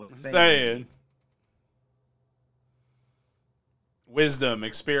what I was saying. Wisdom,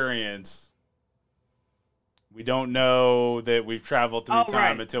 experience. We don't know that we've traveled through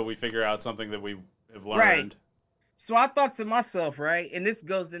time until we figure out something that we have learned. Right. So I thought to myself, right, and this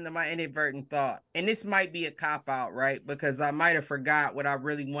goes into my inadvertent thought, and this might be a cop-out, right, because I might have forgot what I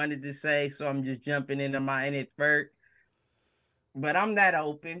really wanted to say, so I'm just jumping into my inadvert. But I'm that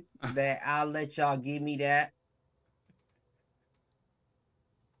open that I'll let y'all give me that.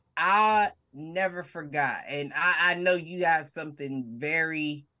 I never forgot, and I know you have something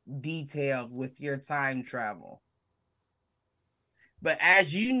very detailed with your time travel. But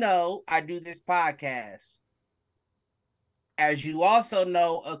as you know, I do this podcast. As you also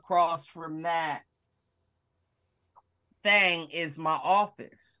know, across from that thing is my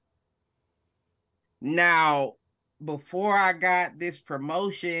office. Now, before I got this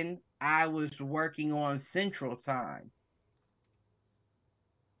promotion, I was working on Central Time.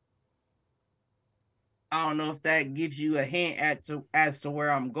 I don't know if that gives you a hint as to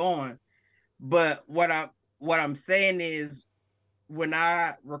where I'm going, but what I'm saying is when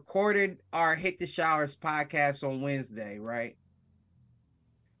I recorded our Hit the Showers podcast on Wednesday, right?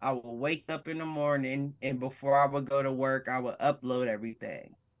 I would wake up in the morning and before I would go to work, I would upload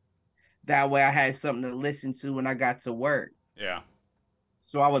everything. That way I had something to listen to when I got to work. Yeah.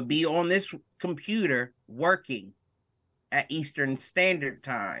 So I would be on this computer working at Eastern Standard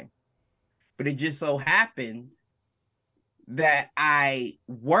Time. But it just so happened that I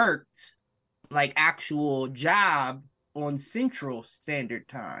worked like actual job on Central Standard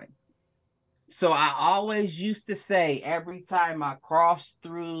Time. So I always used to say every time I crossed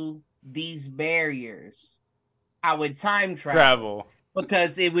through these barriers, I would time travel.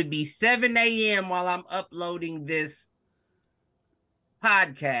 Because it would be 7 a.m. while I'm uploading this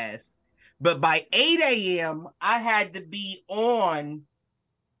podcast. But by 8 a.m., I had to be on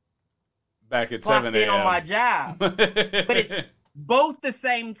back at 7 a.m. on my job. But it's both the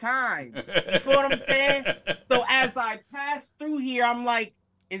same time. You feel what I'm saying? So as I pass through here, I'm like,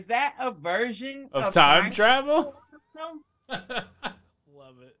 is that a version of time travel?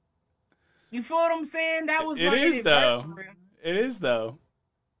 Love it. You feel what I'm saying? That was it is though. It is though.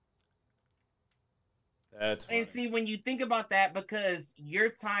 That's funny. And see, when you think about that, because your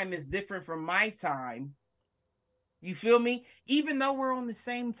time is different from my time, you feel me? Even though we're on the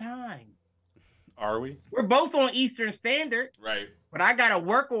same time. Are we? We're both on Eastern Standard. Right. But I got to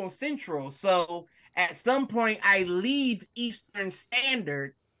work on Central. So at some point, I leave Eastern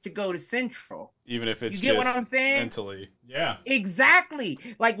Standard to go to Central. Even if it's you get just what I'm saying? Mentally. Yeah. Exactly.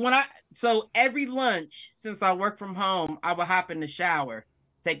 Like so every lunch, since I work from home, I would hop in the shower,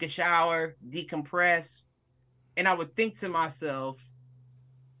 take a shower, decompress. And I would think to myself,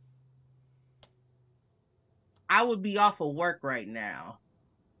 I would be off of work right now.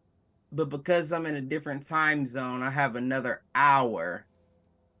 But because I'm in a different time zone, I have another hour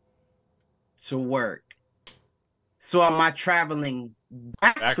to work. So am I traveling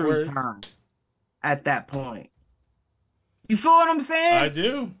backwards through time at that point? You feel what I'm saying? I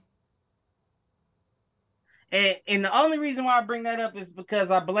do. And the only reason why I bring that up is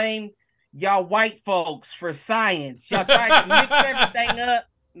because I blame y'all white folks for science. Y'all tried to mix everything up.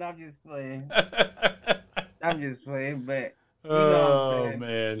 No, I'm just playing. I'm just playing, but you know what I'm saying.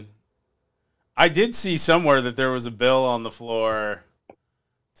 Man. I did see somewhere that there was a bill on the floor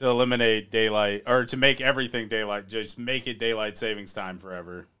to eliminate daylight, or to make everything daylight, just make it daylight savings time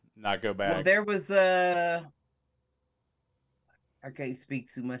forever, not go back. Well, there was I can't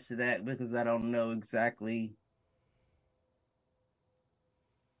speak too much to that because I don't know exactly.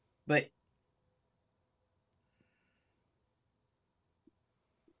 But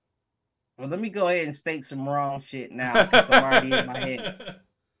well, let me go ahead and state some wrong shit now because I'm already in my head.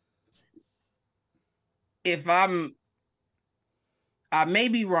 I may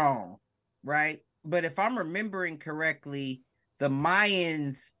be wrong, right? But if I'm remembering correctly, the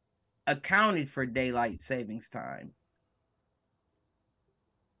Mayans accounted for daylight savings time.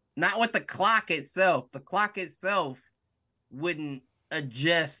 Not with the clock itself. The clock itself wouldn't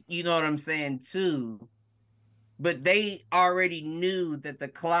adjust, you know what I'm saying, too. But they already knew that the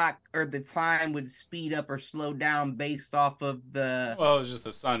clock or the time would speed up or slow down based off of the it was just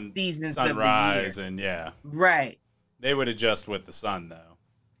the sunrise, and yeah. Right. They would adjust with the sun, though.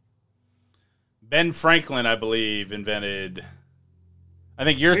 Ben Franklin, I believe, invented. I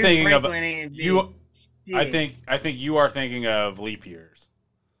think you're thinking of you. I think you are thinking of leap years,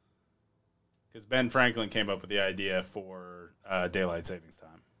 because Ben Franklin came up with the idea for daylight savings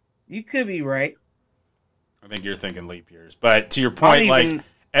time. You could be right. I think you're thinking leap years. But to your point, like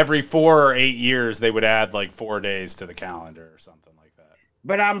every 4 or 8 years, they would add like 4 days to the calendar or something like that.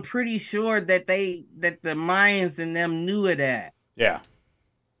 But I'm pretty sure that the Mayans and them knew of that. Yeah.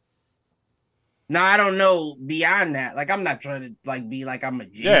 Now, I don't know beyond that. Like, I'm not trying to like be like I'm a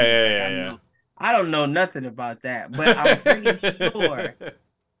genius. Yeah. I don't know nothing about that. But I'm pretty sure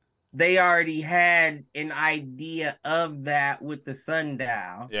they already had an idea of that with the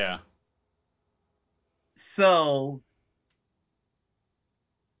sundial. Yeah. So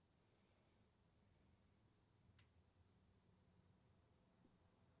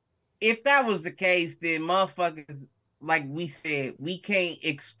if that was the case, then motherfuckers, like we said, we can't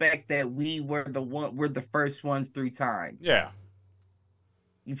expect that we're the first ones through time. Yeah.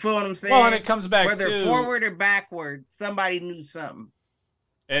 You feel what I'm saying? Well, and it comes back whether to forward or backward, somebody knew something.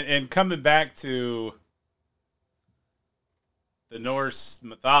 And coming back to the Norse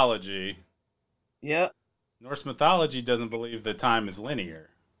mythology. Yep. Norse mythology doesn't believe that time is linear.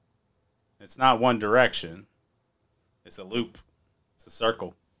 It's not one direction. It's a loop. It's a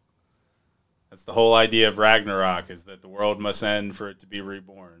circle. That's the whole idea of Ragnarok, is that the world must end for it to be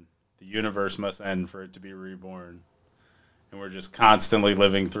reborn. The universe must end for it to be reborn. And we're just constantly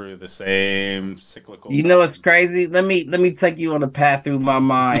living through the same cyclical. You know what's crazy? Let me take you on a path through my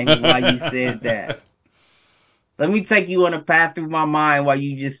mind while you said that. Let me take you on a path through my mind while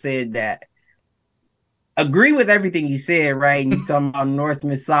you just said that. Agree with everything you said, right? And you talking about Norse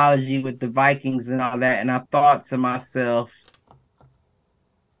mythology with the Vikings and all that. And I thought to myself,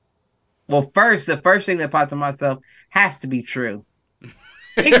 well, the first thing that popped to myself has to be true.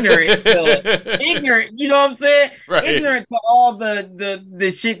 Ignorant, you know what I'm saying? Right. Ignorant to all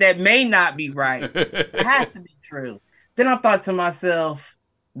the shit that may not be right. It has to be true. Then I thought to myself,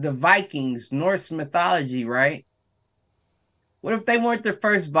 the Vikings, Norse mythology, right? What if they weren't the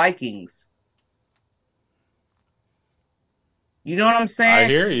first Vikings? You know what I'm saying? I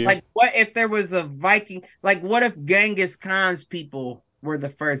hear you. Like, what if there was a Viking? Like, what if Genghis Khan's people were the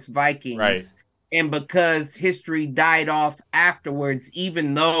first Vikings? Right. And because history died off afterwards,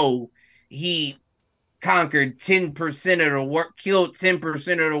 even though he conquered 10% of the world, killed 10%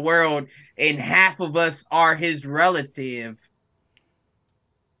 of the world, and half of us are his relative.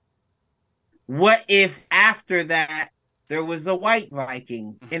 What if after that there was a white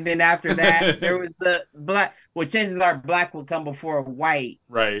Viking, and then after that there was a black? Well, chances are black will come before a white,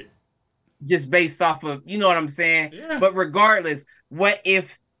 right? Just based off of, you know what I'm saying? Yeah. But regardless, what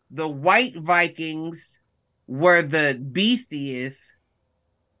if the white Vikings were the beastiest?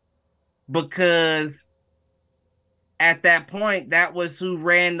 Because at that point, that was who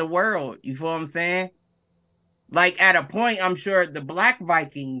ran the world. You feel what I'm saying? Like, at a point, I'm sure the black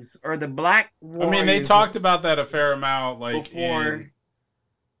Vikings or the black warriors, I mean, they talked about that a fair amount, like, before,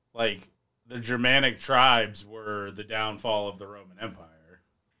 like, the Germanic tribes were the downfall of the Roman Empire.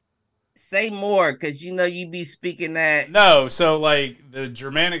 Say more, because you know you be speaking that. No, so, like, the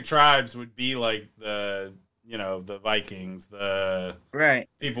Germanic tribes would be like the, you know, the Vikings, the right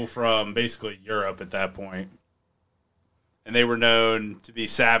people from basically Europe at that point. And they were known to be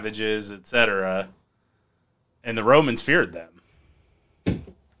savages, etc. And the Romans feared them.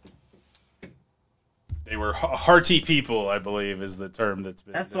 They were hearty people, I believe, is the term that's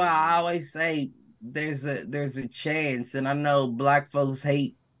been. That's why I always say there's a chance, and I know black folks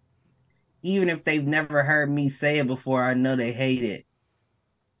hate, even if they've never heard me say it before. I know they hate it.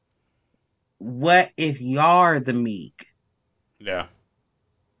 What if y'all are the meek? Yeah.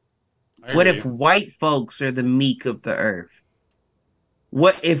 What if white folks are the meek of the earth?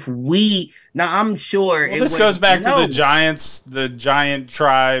 What if we? Now, I'm sure. Well, this goes back to the giant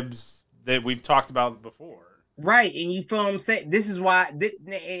tribes that we've talked about before. Right. And you feel what I'm saying? This is why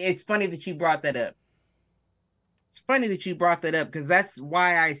it's funny that you brought that up. It's funny that you brought that up, because that's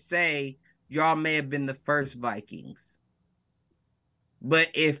why I say y'all may have been the first Vikings. But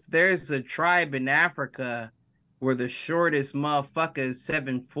if there's a tribe in Africa where the shortest motherfucker is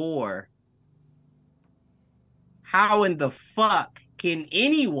 7'4", how in the fuck can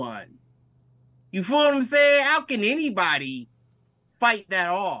anyone, you feel what I'm saying? How can anybody fight that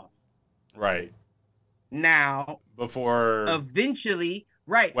off? Right. Now, before eventually,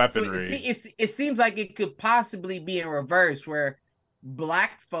 right. Weaponry. So it seems like it could possibly be in reverse, where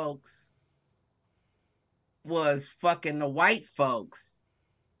black folks was fucking the white folks.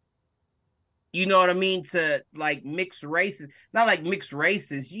 You know what I mean? To like mixed races, not like mixed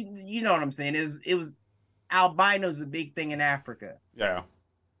races. You know what I'm saying? It was albinos a big thing in Africa. Yeah.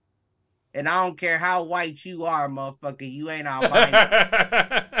 And I don't care how white you are, motherfucker, you ain't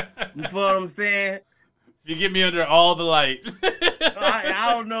albino. You feel what I'm saying? If you get me under all the light.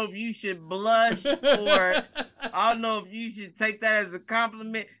 I don't know if you should blush, or I don't know if you should take that as a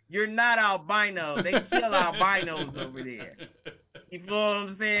compliment. You're not albino. They kill albinos over there. You feel what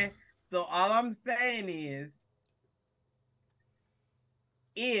I'm saying? So all I'm saying is,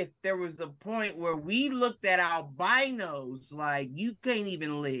 if there was a point where we looked at albinos like you can't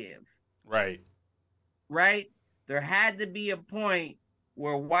even live. Right. Right? There had to be a point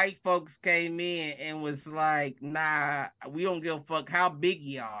where white folks came in and was like, nah, we don't give a fuck how big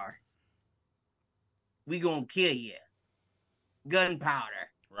you are. We gonna kill you. Gunpowder.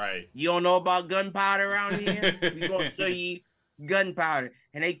 Right. You don't know about gunpowder around here? We gonna show you gunpowder.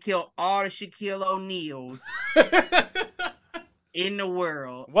 And they killed all the Shaquille O'Neals in the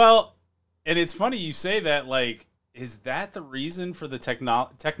world. Well, and it's funny you say that, like, is that the reason for the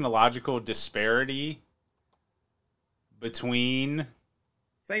technological disparity between...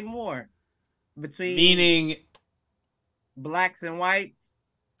 Say more. Between... Meaning... blacks and whites?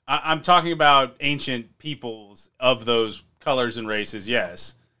 I'm talking about ancient peoples of those colors and races,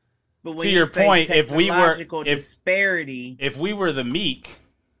 yes. But when to your point, if we were... disparity... If we were the meek,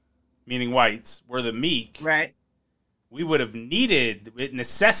 meaning whites, were the meek, Right. we would have needed, it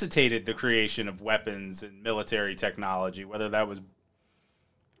necessitated the creation of weapons and military technology, whether that was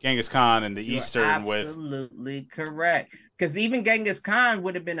Genghis Khan and the You're Eastern with. absolutely correct. Because even Genghis Khan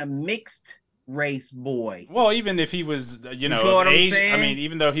would have been a mixed race boy. Well, even if he was, you know, feel what I'm Asian, I saying? mean,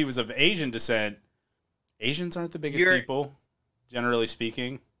 even though he was of Asian descent, Asians aren't the biggest people, generally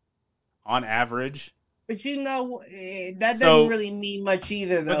speaking, on average. But you know, that doesn't really mean much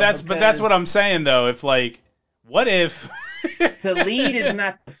either, though. But that's what I'm saying, though. If like, what if to lead is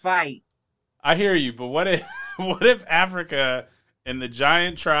not to fight? I hear you, but what if Africa and the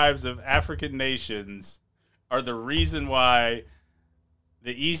giant tribes of African nations are the reason why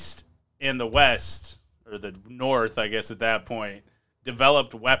the East and the West, or the North, I guess at that point,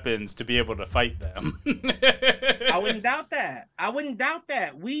 developed weapons to be able to fight them? I wouldn't doubt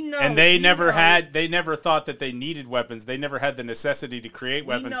that. We know. And they never thought that they needed weapons. They never had the necessity to create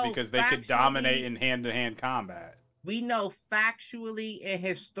weapons because they could dominate in hand-to-hand combat. We know factually and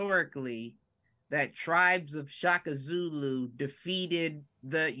historically that tribes of Shaka Zulu defeated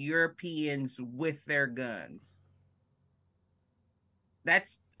the Europeans with their guns.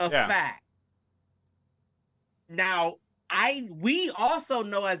 That's a fact. Now, we also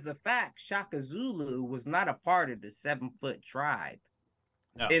know as a fact Shaka Zulu was not a part of the 7-foot tribe.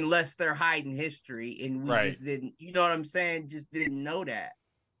 No. Unless they're hiding history and we just didn't, you know what I'm saying? Just didn't know that.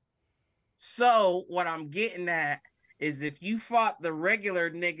 So what I'm getting at is if you fought the regular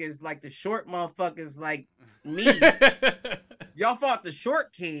niggas like the short motherfuckers like me, y'all fought the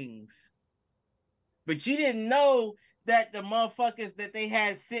short kings. But you didn't know that the motherfuckers that they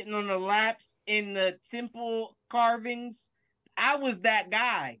had sitting on the laps in the temple carvings, I was that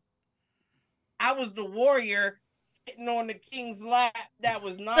guy. I was the warrior sitting on the king's lap that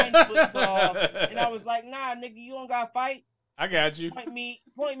was 9 foot tall. And I was like, nah, nigga, you don't gotta fight. I got you. Point me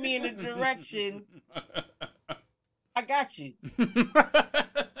in the direction. I got you.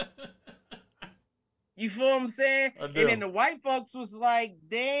 You feel what I'm saying? And then the white folks was like,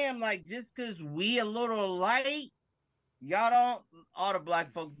 damn, like just because we a little light, y'all don't, all the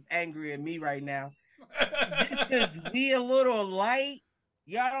black folks is angry at me right now. Just because we a little light,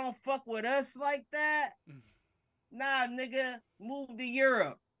 y'all don't fuck with us like that? Nah, nigga, move to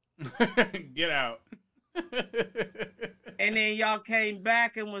Europe. Get out. And then y'all came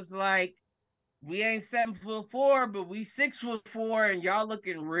back and was like, we ain't 7'4", but we 6'4", and y'all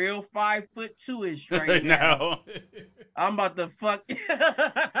looking real 5'2" right now. I'm about to fuck.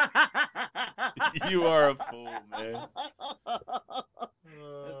 You are a fool, man.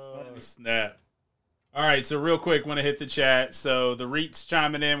 Oh, snap. All right, so real quick, want to hit the chat. So the REITs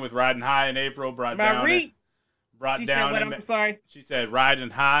chiming in with riding high in April, brought down. I'm sorry. She said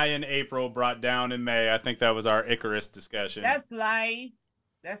riding high in April, brought down in May. I think that was our Icarus discussion. That's life.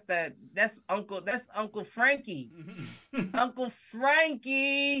 That's Uncle Frankie. Uncle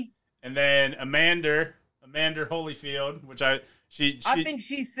Frankie. And then Amanda Holyfield, which I think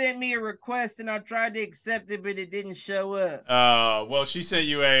she sent me a request and I tried to accept it, but it didn't show up. Well, she sent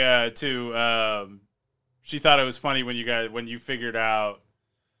you she thought it was funny when you figured out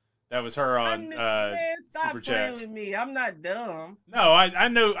that was her on stop Super playing Chat. with me. I'm not dumb. No, I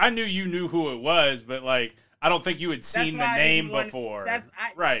knew you knew who it was, but like I don't think you had seen the name before.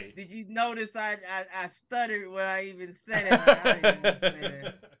 Right. Did you notice I stuttered when I even said it? I didn't even say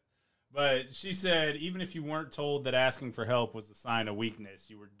that. But she said, even if you weren't told that asking for help was a sign of weakness,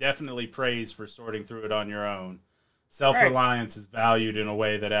 you were definitely praised for sorting through it on your own. Self-reliance is valued in a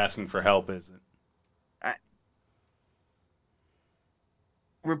way that asking for help isn't.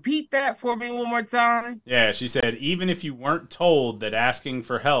 Repeat that for me one more time. Yeah, she said, even if you weren't told that asking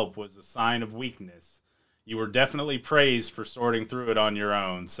for help was a sign of weakness, you were definitely praised for sorting through it on your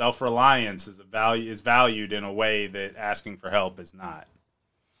own. Self-reliance is valued in a way that asking for help is not.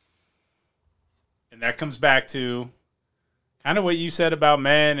 And that comes back to kind of what you said about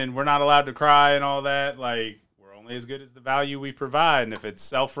men and we're not allowed to cry and all that. Like, we're only as good as the value we provide. And if it's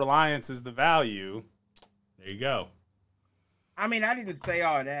self-reliance is the value, there you go. I mean, I didn't say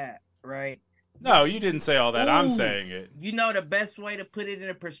all that, right? No, you didn't say all that. Ooh, I'm saying it. You know the best way to put it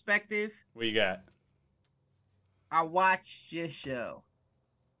in perspective? What you got? I watched your show.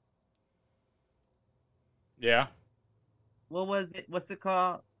 Yeah. What was it? What's it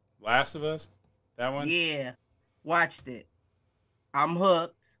called? Last of Us? That one? Yeah. Watched it. I'm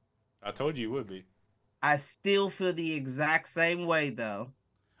hooked. I told you would be. I still feel the exact same way, though.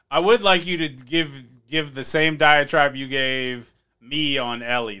 I would like you to give the same diatribe you gave me on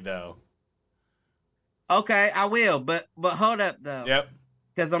Ellie, though. Okay, I will, but hold up, though. Yep.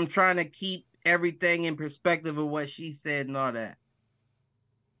 Because I'm trying to keep everything in perspective of what she said and all that.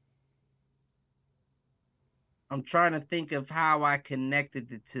 I'm trying to think of how I connected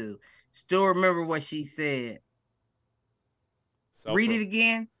the two. Still remember what she said. Read it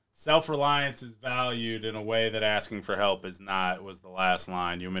again. Self-reliance is valued in a way that asking for help is not, was the last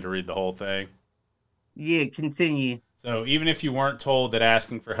line. You want me to read the whole thing? Yeah, continue. So even if you weren't told that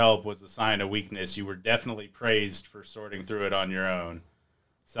asking for help was a sign of weakness, you were definitely praised for sorting through it on your own.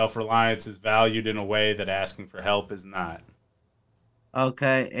 Self-reliance is valued in a way that asking for help is not.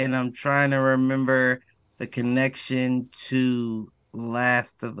 Okay, and I'm trying to remember the connection to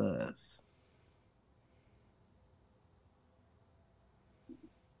Last of Us.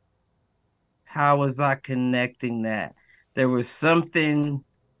 How was I connecting that? There was something.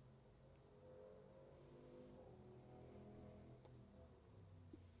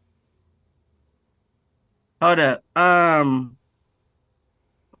 Hold up.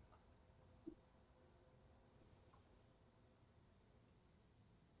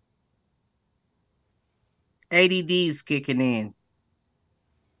 ADD is kicking in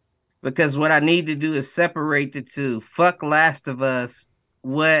because what I need to do is separate the two. Fuck Last of Us.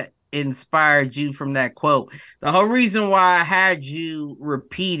 What inspired you from that quote? The whole reason why I had you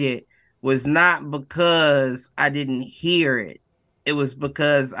repeat it was not because I didn't hear it. It was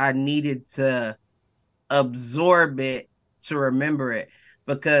because I needed to absorb it to remember it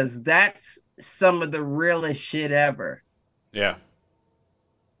because that's some of the realest shit ever. Yeah.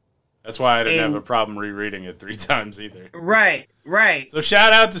 That's why I didn't have a And problem rereading it 3 times either. right. So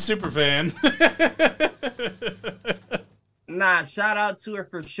shout out to Superfan. Nah, shout out to her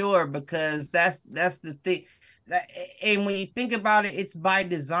for sure because that's the thing. That, and when you think about it, it's by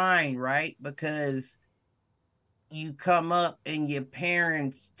design, right? Because you come up and your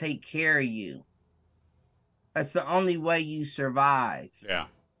parents take care of you. That's the only way you survive. Yeah.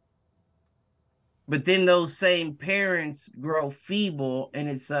 But then those same parents grow feeble, and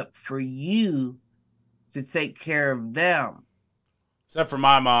it's up for you to take care of them. Except for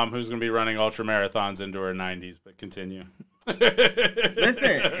my mom, who's going to be running ultra marathons into her 90s, but continue.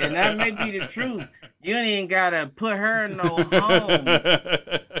 Listen, and that may be the truth. You ain't even got to put her in no home.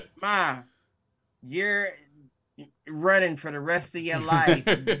 Ma, you're running for the rest of your life.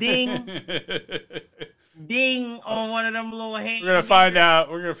 Ding. Ding on one of them little hands. We're going to find out.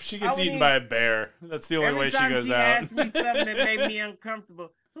 She gets eaten by a bear. That's the only way she goes out. Every time she asked me something that made me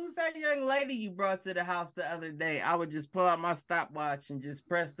uncomfortable, who's that young lady you brought to the house the other day? I would just pull out my stopwatch and just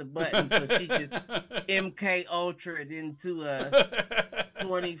press the button so she just MK Ultra'd into a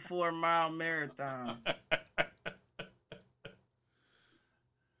 24-mile marathon.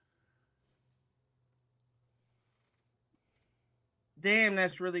 Damn,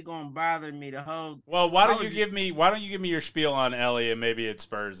 that's really gonna bother me. The whole. Well, why don't you give me your spiel on Ellie and maybe it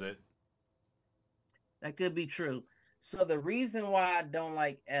spurs it? That could be true. So the reason why I don't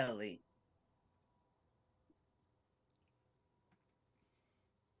like Ellie.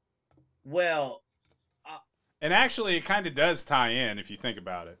 Well, and actually, it kind of does tie in if you think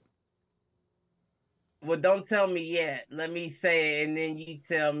about it. Well, don't tell me yet. Let me say it, and then you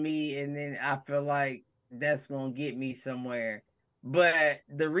tell me, and then I feel like that's gonna get me somewhere. But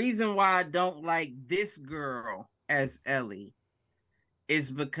the reason why I don't like this girl as Ellie is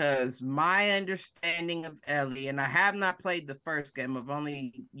because my understanding of Ellie, and I have not played the first game. I've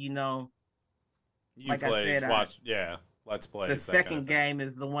only, like I said, let's play. The second game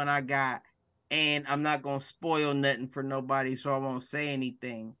is the one I got, and I'm not gonna spoil nothing for nobody, so I won't say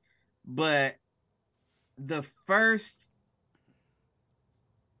anything. But the first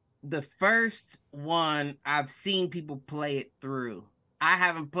one, I've seen people play it through. I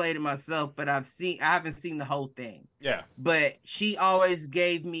haven't played it myself, but I haven't seen the whole thing. Yeah. But she always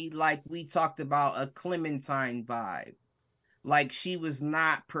gave me, like we talked about, a Clementine vibe. Like she was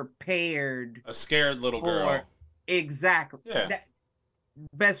not prepared. A scared little girl. Exactly. Yeah.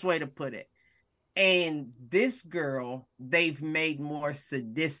 Best way to put it. And this girl, they've made more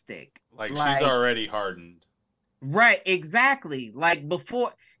sadistic. Like she's already hardened. Right, exactly. Like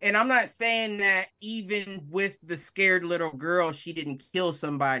before, and I'm not saying that even with the scared little girl, she didn't kill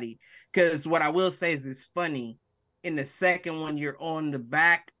somebody. Because what I will say is it's funny. In the second one, you're on the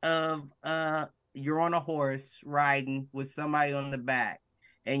back of you're on a horse riding with somebody on the back,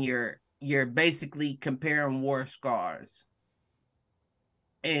 and you're basically comparing war scars.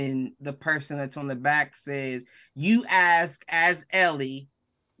 And the person that's on the back says, you ask as Ellie,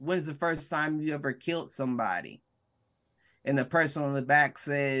 when's the first time you ever killed somebody? And the person on the back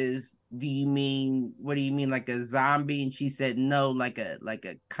says, what do you mean, like a zombie? And she said, no, like a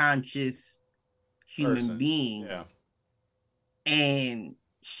conscious human being. Yeah. And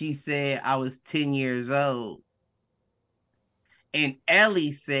she said, I was 10 years old. And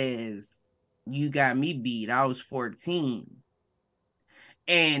Ellie says, you got me beat. I was 14.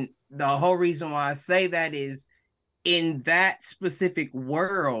 And the whole reason why I say that is in that specific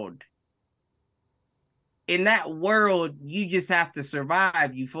world, you just have to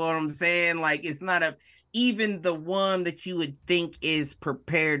survive. You feel what I'm saying? Like, it's not even the one that you would think is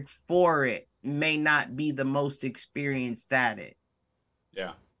prepared for it may not be the most experienced at it.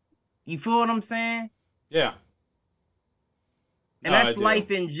 Yeah. You feel what I'm saying? Yeah. And that's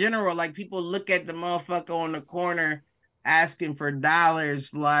life in general. Like, people look at the motherfucker on the corner asking for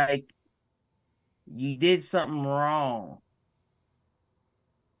dollars like you did something wrong.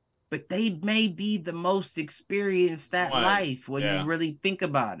 But they may be the most experienced at life when you really think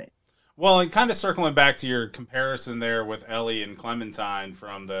about it. Well, and kind of circling back to your comparison there with Ellie and Clementine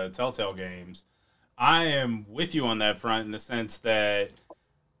from the Telltale games, I am with you on that front in the sense that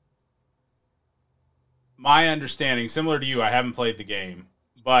my understanding, similar to you, I haven't played the game,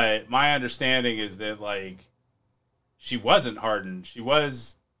 but my understanding is that, like, she wasn't hardened. She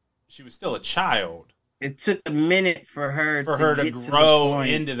was still a child. It took a minute for her to grow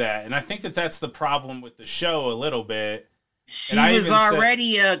into that. And I think that that's the problem with the show a little bit. She was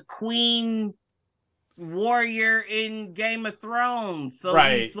already a queen warrior in Game of Thrones. So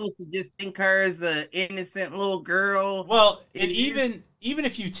you're supposed to just think her as an innocent little girl. Well, and even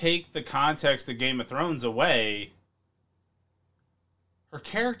if you take the context of Game of Thrones away, her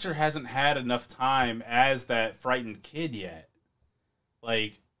character hasn't had enough time as that frightened kid yet.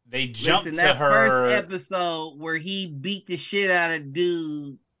 Like, they jumped to that her first episode where he beat the shit out of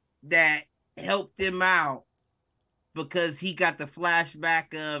dude that helped him out because he got the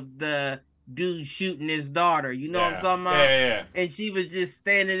flashback of the dude shooting his daughter. You know what I'm talking about? Yeah. And she was just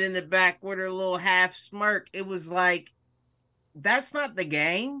standing in the back with her little half smirk. It was like, that's not the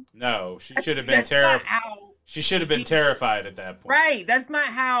game. No, she should have been terrified. She should have been terrified at that point. Right. That's not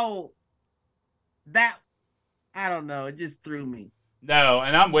how that, I don't know. It just threw me. No,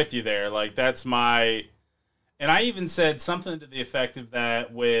 and I'm with you there. Like, that's my... And I even said something to the effect of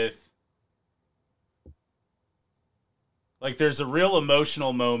that with... Like, there's a real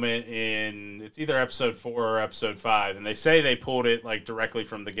emotional moment in... It's either episode 4 or episode 5, and they say they pulled it, like, directly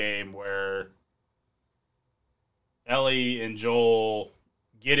from the game where Ellie and Joel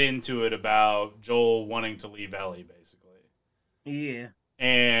get into it about Joel wanting to leave Ellie, basically. Yeah.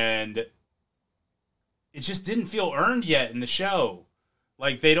 And it just didn't feel earned yet in the show.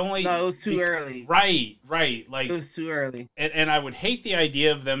 Like, they'd only... No, it was too early. Right. Like, it was too early. And I would hate the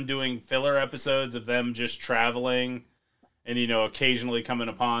idea of them doing filler episodes of them just traveling and, you know, occasionally coming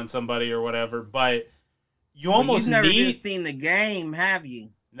upon somebody or whatever. But you almost you've never even seen the game, have you?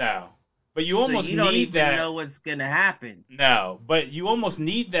 No. But you almost you don't need even that... know what's going to happen. No. But you almost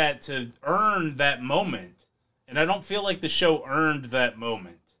need that to earn that moment. And I don't feel like the show earned that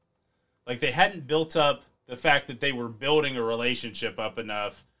moment. Like, they hadn't built up the fact that they were building a relationship up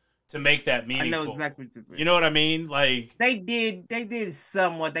enough to make that meaningful. I know exactly what you're saying. You know what I mean? Like, they did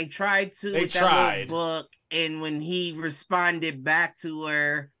somewhat. They tried to with that little book, and when he responded back to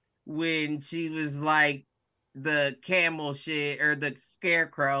her when she was like the camel shit or the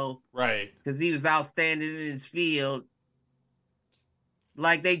scarecrow, right? Because he was out standing in his field.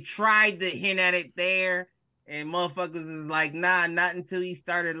 Like, they tried to hint at it there. And motherfuckers is like, nah, not until he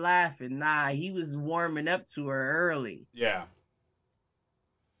started laughing. Nah, he was warming up to her early. Yeah.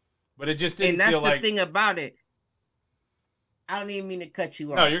 But it just didn't feel like... And that's the thing about it. I don't even mean to cut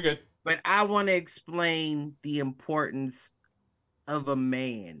you off. No, you're good. But I want to explain the importance of a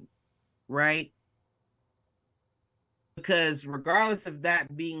man, right? Because regardless of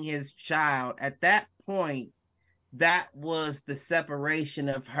that being his child, at that point, that was the separation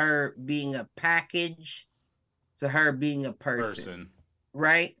of her being a package to her being a person.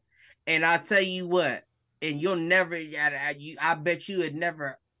 Right? And I'll tell you what, and you'll never, I bet you had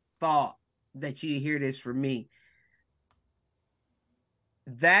never thought that you'd hear this from me.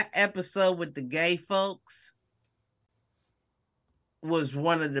 That episode with the gay folks was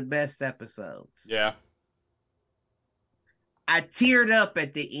one of the best episodes. Yeah. I teared up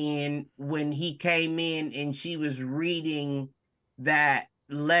at the end when he came in and she was reading that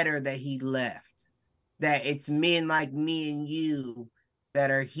letter that he left. That it's men like me and you that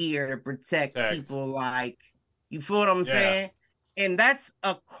are here to protect people like, you feel what I'm saying? And that's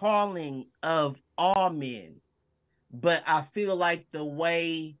a calling of all men. But I feel like the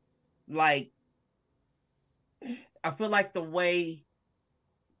way,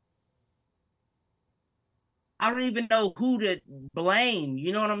 I don't even know who to blame,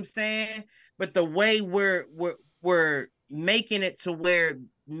 you know what I'm saying? But the way we're making it to where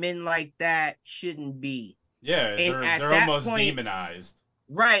men like that shouldn't be. Yeah, they're almost demonized.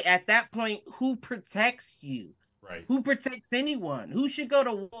 Right. At that point, who protects you? Right. Who protects anyone? Who should go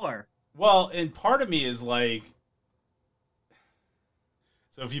to war? Well, and part of me is like,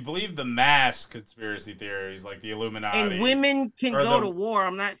 so if you believe the mass conspiracy theories, like the Illuminati, and women can go the, to war.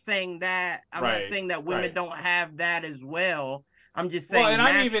 I'm not saying that. I'm right, not saying that women right. don't have that as well. I'm just saying. Well,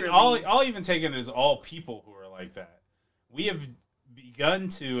 and naturally, I'll even take it as all people who are like that. We have begun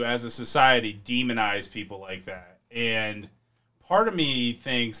to, as a society, demonize people like that, and part of me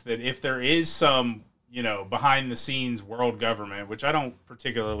thinks that if there is some, you know, behind the scenes world government, which I don't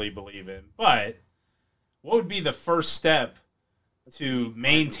particularly believe in, but what would be the first step to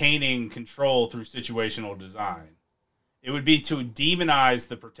maintaining control through situational design? It would be to demonize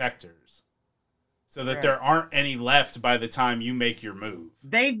the protectors so that there aren't any left by the time you make your move.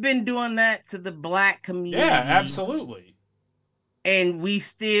 They've been doing that to the black community. Yeah, absolutely. And we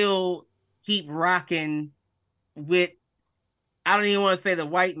still keep rocking with, I don't even want to say the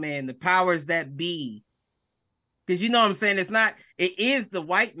white man, the powers that be. Because you know what I'm saying? It is the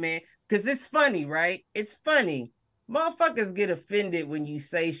white man. Because it's funny, right? It's funny. Motherfuckers get offended when you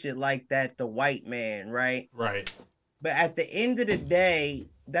say shit like that, the white man, right? Right. But at the end of the day,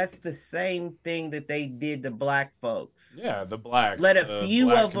 that's the same thing that they did to black folks. Yeah, the blacks. Let a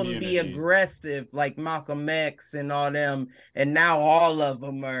few of them be aggressive, like Malcolm X and all them, and now all of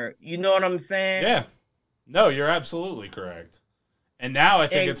them are, you know what I'm saying? Yeah. No, you're absolutely correct. And now I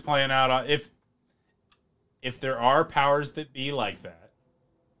think it's playing out on, if there are powers that be like that,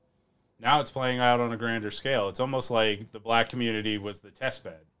 now it's playing out on a grander scale. It's almost like the black community was the test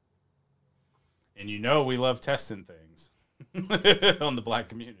bed. And you know we love testing things on the black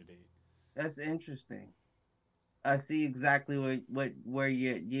community. That's interesting. I see exactly where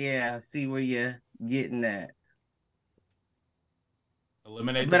I see where you're getting at.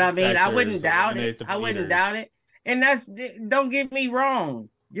 Eliminate but I mean, I wouldn't doubt it. I wouldn't doubt it. And don't get me wrong.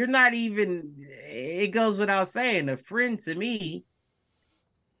 You're not even, it goes without saying, a friend to me,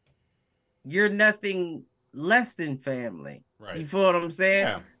 you're nothing less than family. Right. You feel what I'm saying?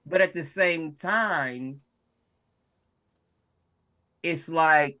 Yeah. But at the same time, it's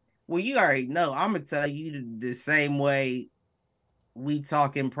like, well, you already know. I'm going to tell you the same way we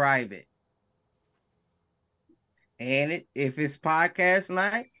talk in private. And if it's podcast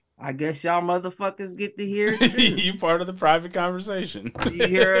night, I guess y'all motherfuckers get to hear it too. You part of the private conversation. You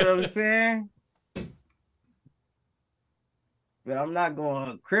hear what I'm saying? But I'm not going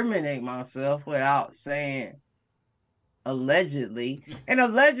to incriminate myself without saying allegedly. And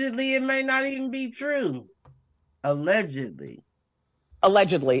allegedly, it may not even be true. Allegedly.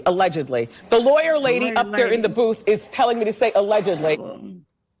 Allegedly. The lawyer lady up there in the booth is telling me to say allegedly.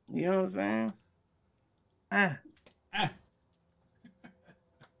 You know what I'm saying?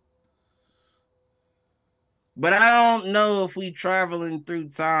 But I don't know if we traveling through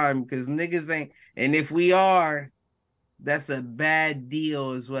time because niggas ain't. And if we are, that's a bad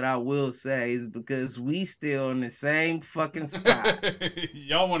deal, is what I will say, is because we still in the same fucking spot.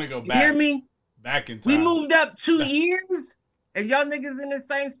 Y'all want to go back? You hear me? Back in time. We moved up 2 years, and y'all niggas in the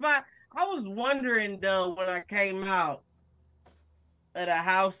same spot. I was wondering though when I came out of the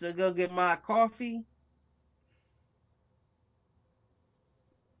house to go get my coffee.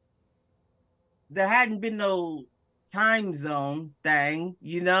 There hadn't been no time zone thing,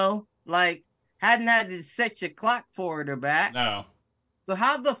 you know? Like, hadn't had to set your clock forward or back. No. So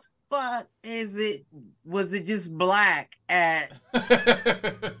how the fuck was it just black at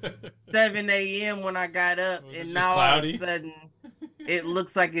 7 a.m. when I got up, and now all of a sudden it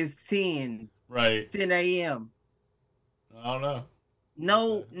looks like it's 10. Right. 10 a.m. I don't know.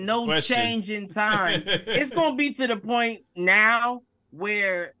 No change in time. It's going to be to the point now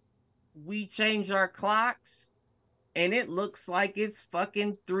where we change our clocks and it looks like it's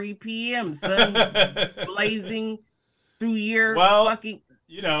fucking 3 p.m. Sun blazing through your fucking.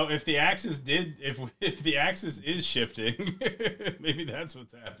 You know, if the axis is shifting, maybe that's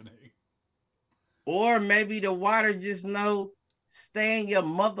what's happening. Or maybe the water just stay in your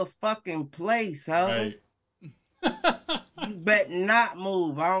motherfucking place, huh? Right. You better not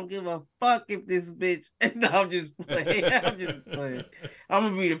move. I don't give a fuck if this bitch. No, I'm just playing. I'm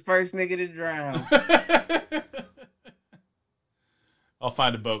gonna be the first nigga to drown. I'll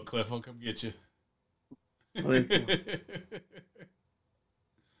find a boat, Cliff. I'll come get you. Listen. Need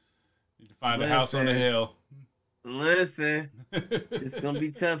to find a house on the hill. Listen, it's gonna be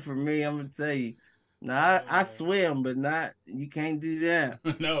tough for me. I'm gonna tell you. No, I swim, but you can't do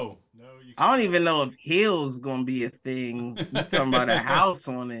that. No. I don't even know if hill's gonna be a thing. You're talking about a house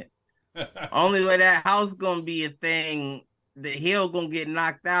on it. Only way that house gonna be a thing, the hill gonna get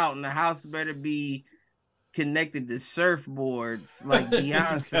knocked out, and the house better be connected to surfboards like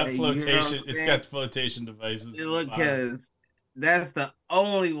Beyonce. It's got flotation. You know what I'm It's saying? got flotation devices. Because that's the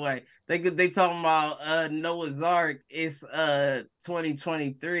only way. They talking about Noah's Ark. It's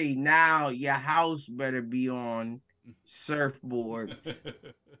 2023. Now your house better be on surfboards.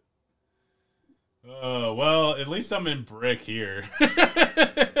 Oh, well, at least I'm in brick here.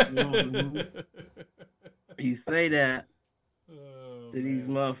 You say that. Oh, So these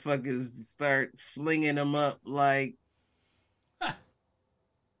motherfuckers start flinging them up like.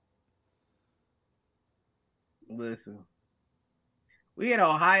 Listen, we in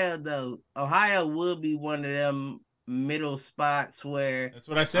Ohio though. Ohio would be one of them middle spots where. That's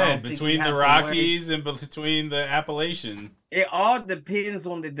what I said. Between the Rockies and between the Appalachian. It all depends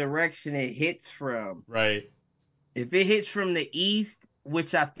on the direction it hits from. Right. If it hits from the east,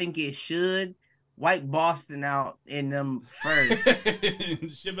 which I think it should, wipe Boston out in them first.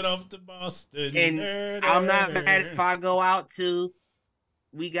 Ship it off to Boston. And I'm not mad if I go out too.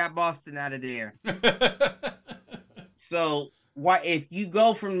 We got Boston out of there. So why if you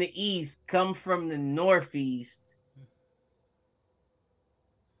go from the east, come from the northeast,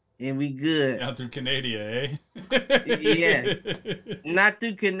 and we good. Down through Canada, eh? Yeah. Not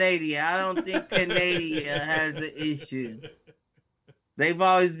through Canada. I don't think Canada has the issue. They've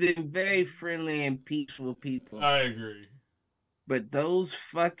always been very friendly and peaceful people. I agree. But those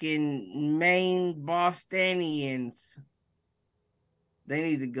fucking Maine Bostonians, they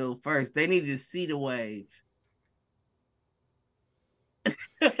need to go first. They need to see the wave.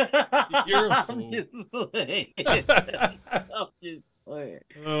 You're a fool. I'm just playing. I'm just playing.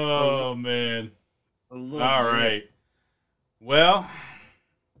 Oh, man. All right. Well,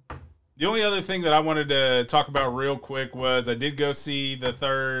 the only other thing that I wanted to talk about real quick was I did go see the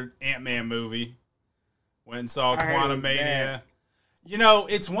third Ant-Man movie. Went and saw Quantumania. You know,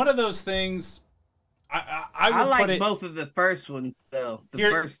 it's one of those things. I like both of the first ones, though.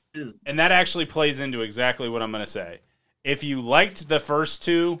 First two. And that actually plays into exactly what I'm going to say. If you liked the first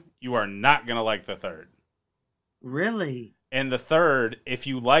two, you are not going to like the third. Really? And the third, if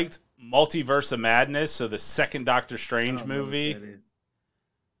you liked Multiverse of Madness, so the second Doctor Strange movie.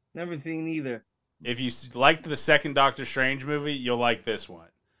 Never seen either. If you liked the second Doctor Strange movie, you'll like this one.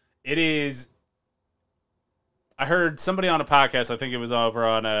 It is. I heard somebody on a podcast, I think it was over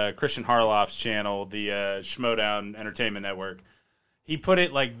on Christian Harloff's channel, the Schmodown Entertainment Network. He put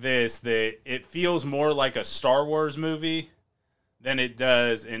it like this, that it feels more like a Star Wars movie than it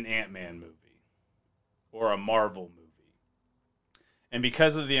does an Ant-Man movie or a Marvel movie. And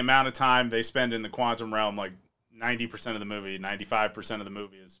because of the amount of time they spend in the quantum realm, like 90% of the movie, 95% of the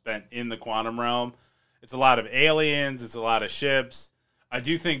movie is spent in the quantum realm. It's a lot of aliens. It's a lot of ships. I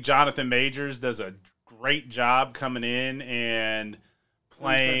do think Jonathan Majors does a great job coming in and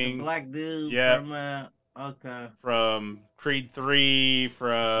playing the black dude from Creed 3,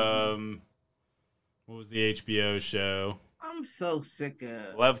 from what was the HBO show? I'm so sick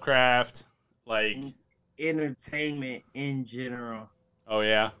of Lovecraft, like entertainment in general. Oh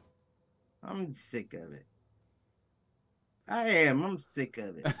yeah, I'm sick of it. I am. I'm sick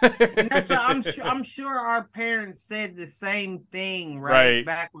of it. And that's why I'm sure our parents said the same thing right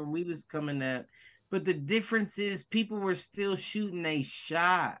back when we was coming up. But the difference is people were still shooting a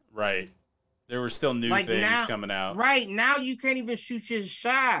shot. Right. There were still new things coming out. Right. Now you can't even shoot your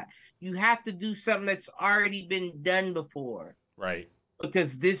shot. You have to do something that's already been done before. Right.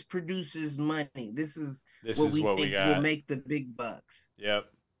 Because this produces money. This is what we think will make the big bucks. Yep.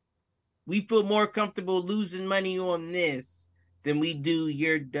 We feel more comfortable losing money on this than we do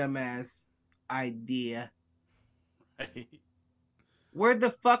your dumbass idea. Right. Where the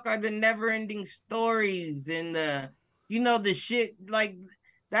fuck are the never-ending stories and the shit? Like,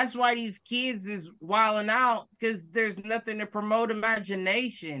 that's why these kids is wilding out, because there's nothing to promote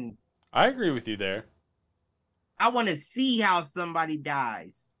imagination. I agree with you there. I want to see how somebody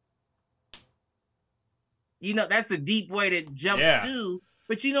dies. That's a deep way to jump to.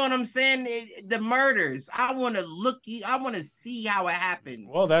 But you know what I'm saying? The murders. I want to see how it happens.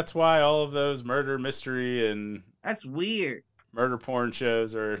 Well, that's why all of those murder mystery and that's weird. Murder porn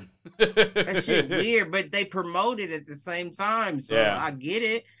shows are that shit weird, but they promote it at the same time. So I get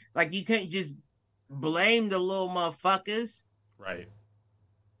it. Like, you can't just blame the little motherfuckers. Right.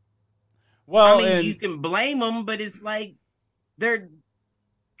 Well, you can blame them, but it's like they're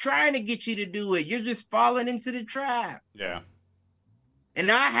trying to get you to do it. You're just falling into the trap. Yeah. And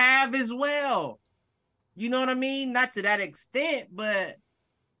I have as well. You know what I mean? Not to that extent, but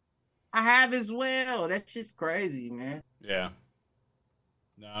I have as well. That's just crazy, man. Yeah.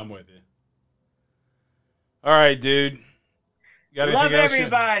 No, I'm with you. All right, dude. Love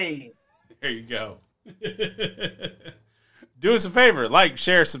everybody. There you go. Do us a favor, like,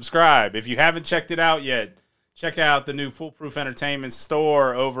 share, subscribe. If you haven't checked it out yet, check out the new Foolproof Entertainment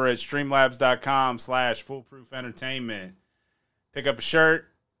store over at streamlabs.com/foolproofentertainment. Pick up a shirt,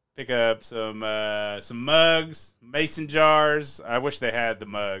 pick up some mugs, mason jars. I wish they had the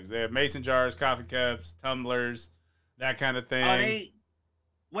mugs. They have mason jars, coffee cups, tumblers, that kind of thing. Oh,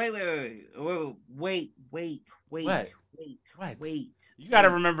 wait. You got to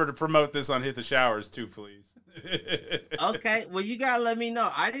remember to promote this on Hit the Showers too, please. Okay, well, you gotta let me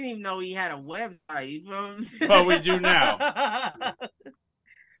know. I didn't even know he had a website. You know what I'm saying? Well, we do now.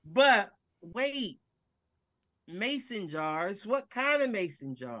 But wait, mason jars? What kind of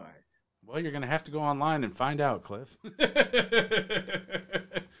mason jars? Well, you're gonna have to go online and find out, Cliff.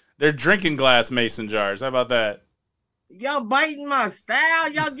 They're drinking glass mason jars. How about that? Y'all biting my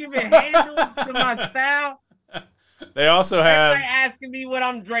style? Y'all giving handles to my style? They also have. Everybody asking me what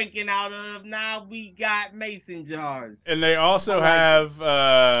I'm drinking out of. Now we got mason jars. And they also have.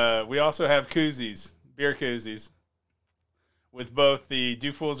 We also have koozies, beer koozies, with both the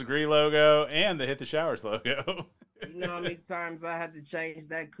Do Fools Agree logo and the Hit the Showers logo. You know how many times I had to change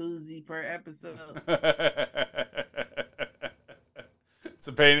that koozie per episode? It's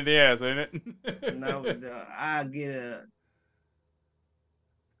a pain in the ass, ain't it? No, I'll get a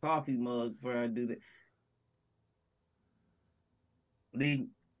coffee mug before I do that. Leave.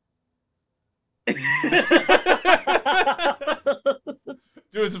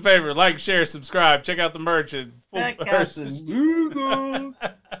 Do us a favor, like, share, subscribe, check out the merch at That Casamigos.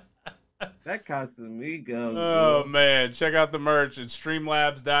 That Casamigos. Oh man, check out the merch at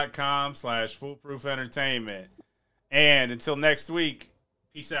streamlabs.com/foolproof entertainment. And until next week,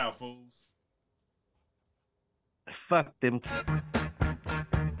 peace out, fools. Fuck them.